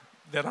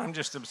that I'm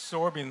just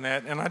absorbing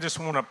that, and I just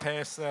want to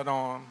pass that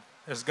on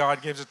as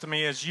God gives it to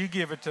me, as you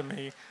give it to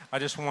me. I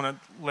just want to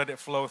let it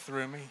flow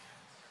through me.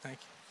 Thank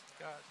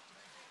you, God.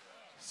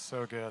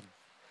 So good.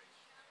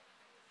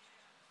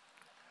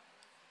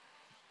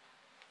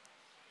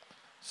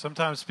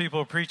 Sometimes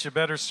people preach a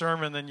better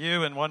sermon than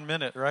you in 1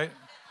 minute, right?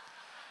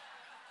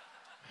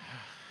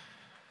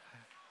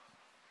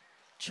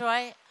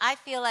 Troy, I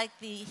feel like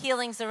the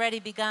healing's already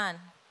begun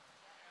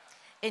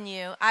in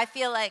you. I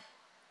feel like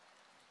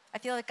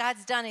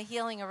God's done a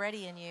healing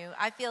already in you.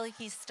 I feel like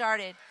He's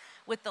started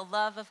with the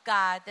love of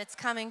God that's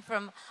coming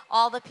from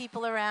all the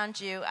people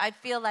around you. I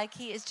feel like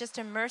He is just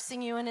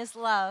immersing you in His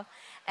love,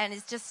 and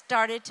it's just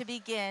started to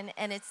begin,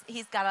 and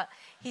He's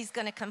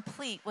going to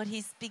complete what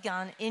He's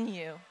begun in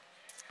you.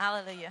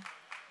 Hallelujah.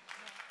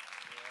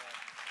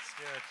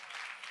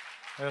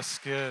 That's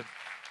good.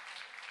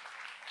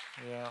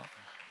 Yeah.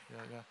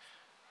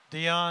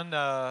 Dion,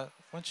 why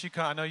don't you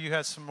come? I know you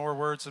had some more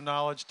words of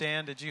knowledge.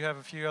 Dan, did you have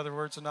a few other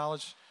words of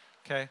knowledge?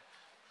 Okay.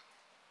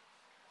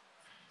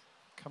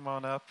 Come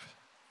on up.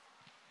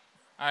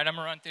 All right, I'm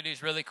going to run through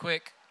these really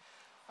quick.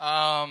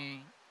 I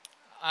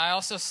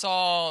also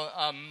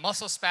saw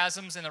muscle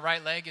spasms in the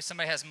right leg. If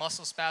somebody has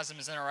muscle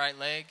spasms in the right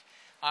leg.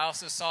 I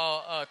also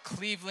saw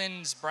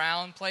Cleveland's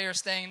Brown player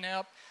staying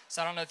up.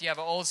 So I don't know if you have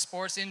an old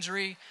sports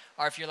injury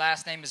or if your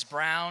last name is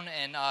Brown.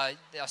 And I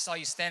saw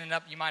you standing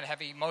up. You might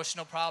have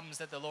emotional problems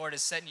that the Lord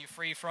is setting you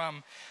free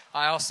from.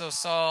 I also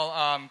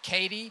saw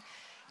Katie.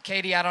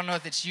 Katie, I don't know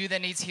if it's you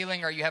that needs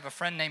healing or you have a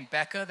friend named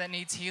Becca that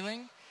needs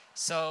healing.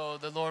 So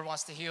the Lord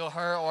wants to heal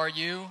her or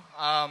you.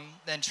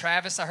 Then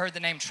Travis, I heard the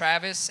name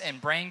Travis and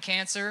brain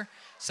cancer.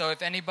 So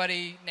if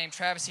anybody named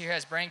Travis here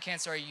has brain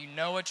cancer or you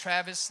know a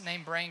Travis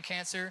named brain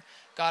cancer,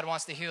 God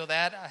wants to heal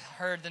that. I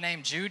heard the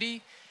name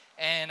Judy,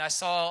 and I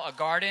saw a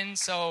garden.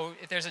 So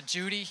if there's a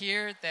Judy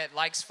here that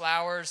likes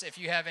flowers, if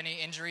you have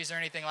any injuries or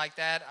anything like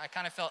that, I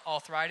kind of felt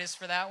arthritis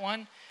for that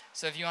one.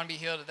 So if you want to be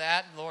healed of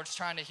that, the Lord's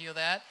trying to heal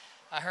that.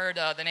 I heard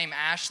the name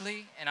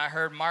Ashley, and I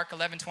heard Mark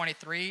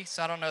 11:23.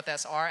 So I don't know if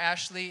that's our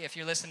Ashley. If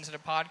you're listening to the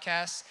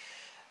podcast,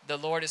 the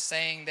Lord is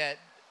saying that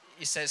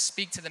it says,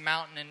 "Speak to the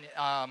mountain,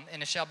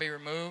 and it shall be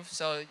removed."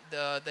 So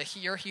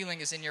your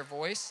healing is in your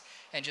voice,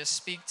 and just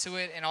speak to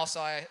it. And also,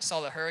 I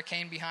saw the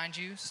hurricane behind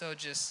you, so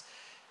just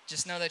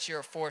know that you're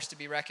a force to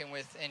be reckoned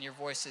with, and your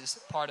voice is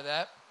part of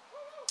that.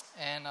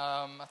 And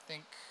I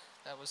think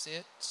that was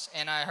it.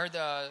 And I heard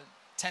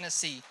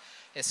Tennessee.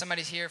 If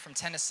somebody's here from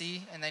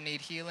Tennessee and they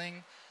need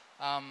healing,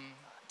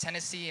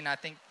 Tennessee, and I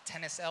think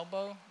tennis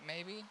elbow,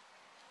 maybe.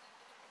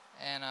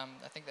 And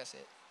I think that's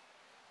it.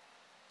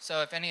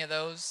 So if any of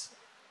those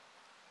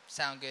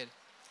sound good.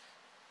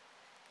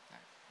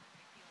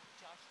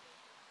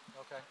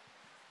 Okay.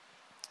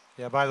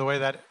 Yeah, by the way,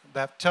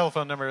 that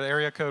telephone number,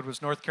 area code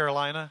was North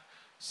Carolina.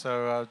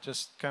 So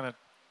just kind of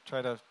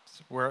try to,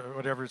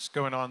 whatever's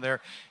going on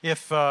there.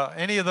 If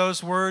any of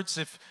those words,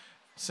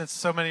 since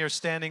so many are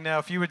standing now,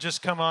 if you would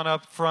just come on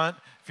up front.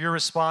 If you're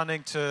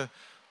responding to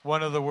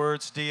one of the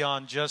words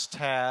Dion just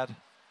had,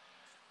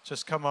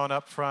 just come on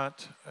up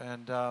front.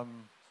 And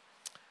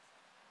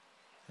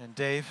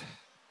Dave?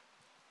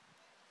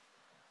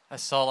 I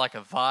saw like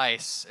a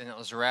vice, and it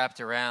was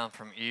wrapped around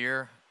from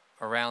ear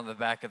around the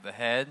back of the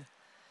head.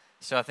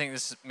 So I think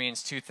this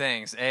means two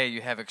things. A,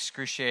 you have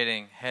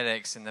excruciating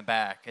headaches in the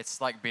back. It's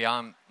like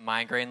beyond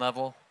migraine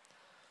level.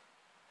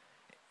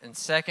 And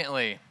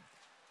secondly,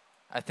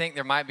 I think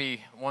there might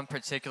be one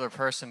particular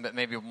person, but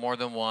maybe more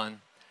than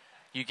one.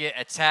 You get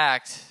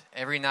attacked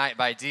every night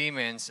by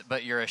demons,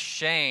 but you're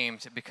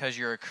ashamed because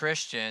you're a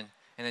Christian,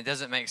 and it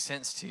doesn't make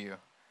sense to you.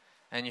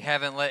 And you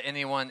haven't let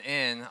anyone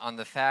in on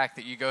the fact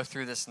that you go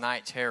through this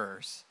night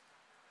terrors.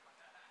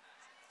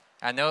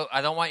 I know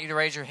I don't want you to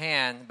raise your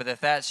hand, but if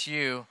that's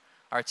you,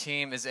 our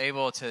team is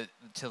able to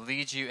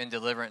lead you in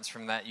deliverance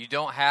from that. You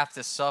don't have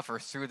to suffer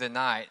through the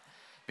night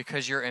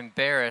because you're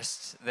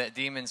embarrassed that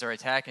demons are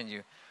attacking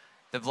you.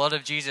 The blood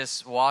of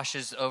Jesus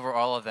washes over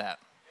all of that.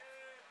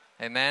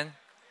 Amen?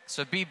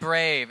 So be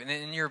brave, and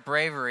in your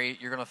bravery,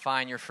 you're going to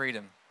find your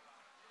freedom.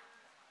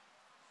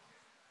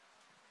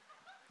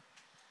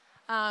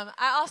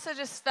 I also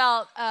just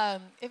felt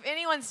if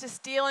anyone's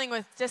just dealing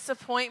with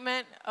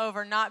disappointment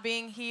over not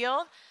being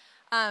healed,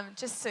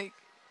 just to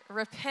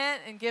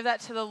repent and give that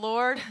to the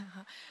Lord.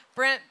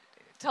 Brent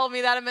told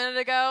me that a minute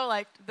ago,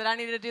 like that I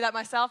needed to do that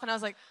myself, and I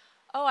was like,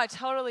 oh, I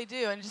totally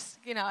do. And just,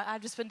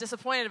 I've just been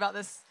disappointed about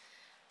this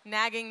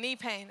nagging knee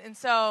pain. And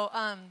so,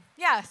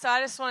 so I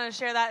just wanted to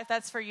share that if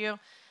that's for you.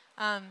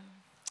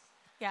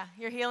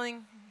 You're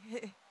healing.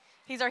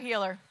 He's our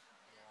healer.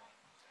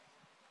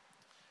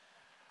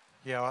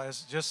 Yeah,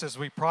 just as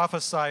we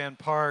prophesy in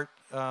part,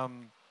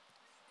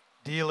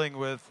 dealing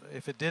with,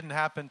 if it didn't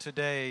happen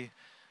today,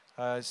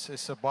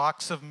 it's a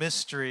box of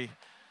mystery,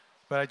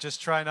 but I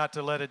just try not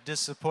to let it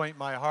disappoint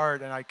my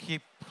heart, and I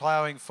keep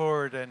plowing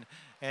forward, and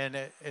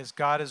as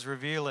God is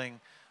revealing,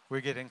 we're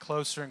getting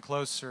closer and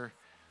closer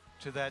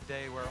to that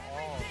day where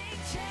all...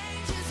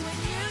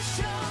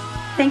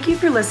 Thank you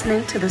for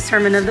listening to the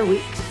Sermon of the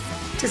Week.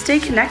 To stay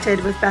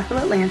connected with Bethel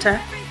Atlanta,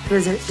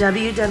 visit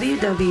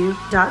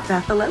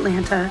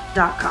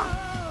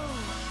www.bethelatlanta.com.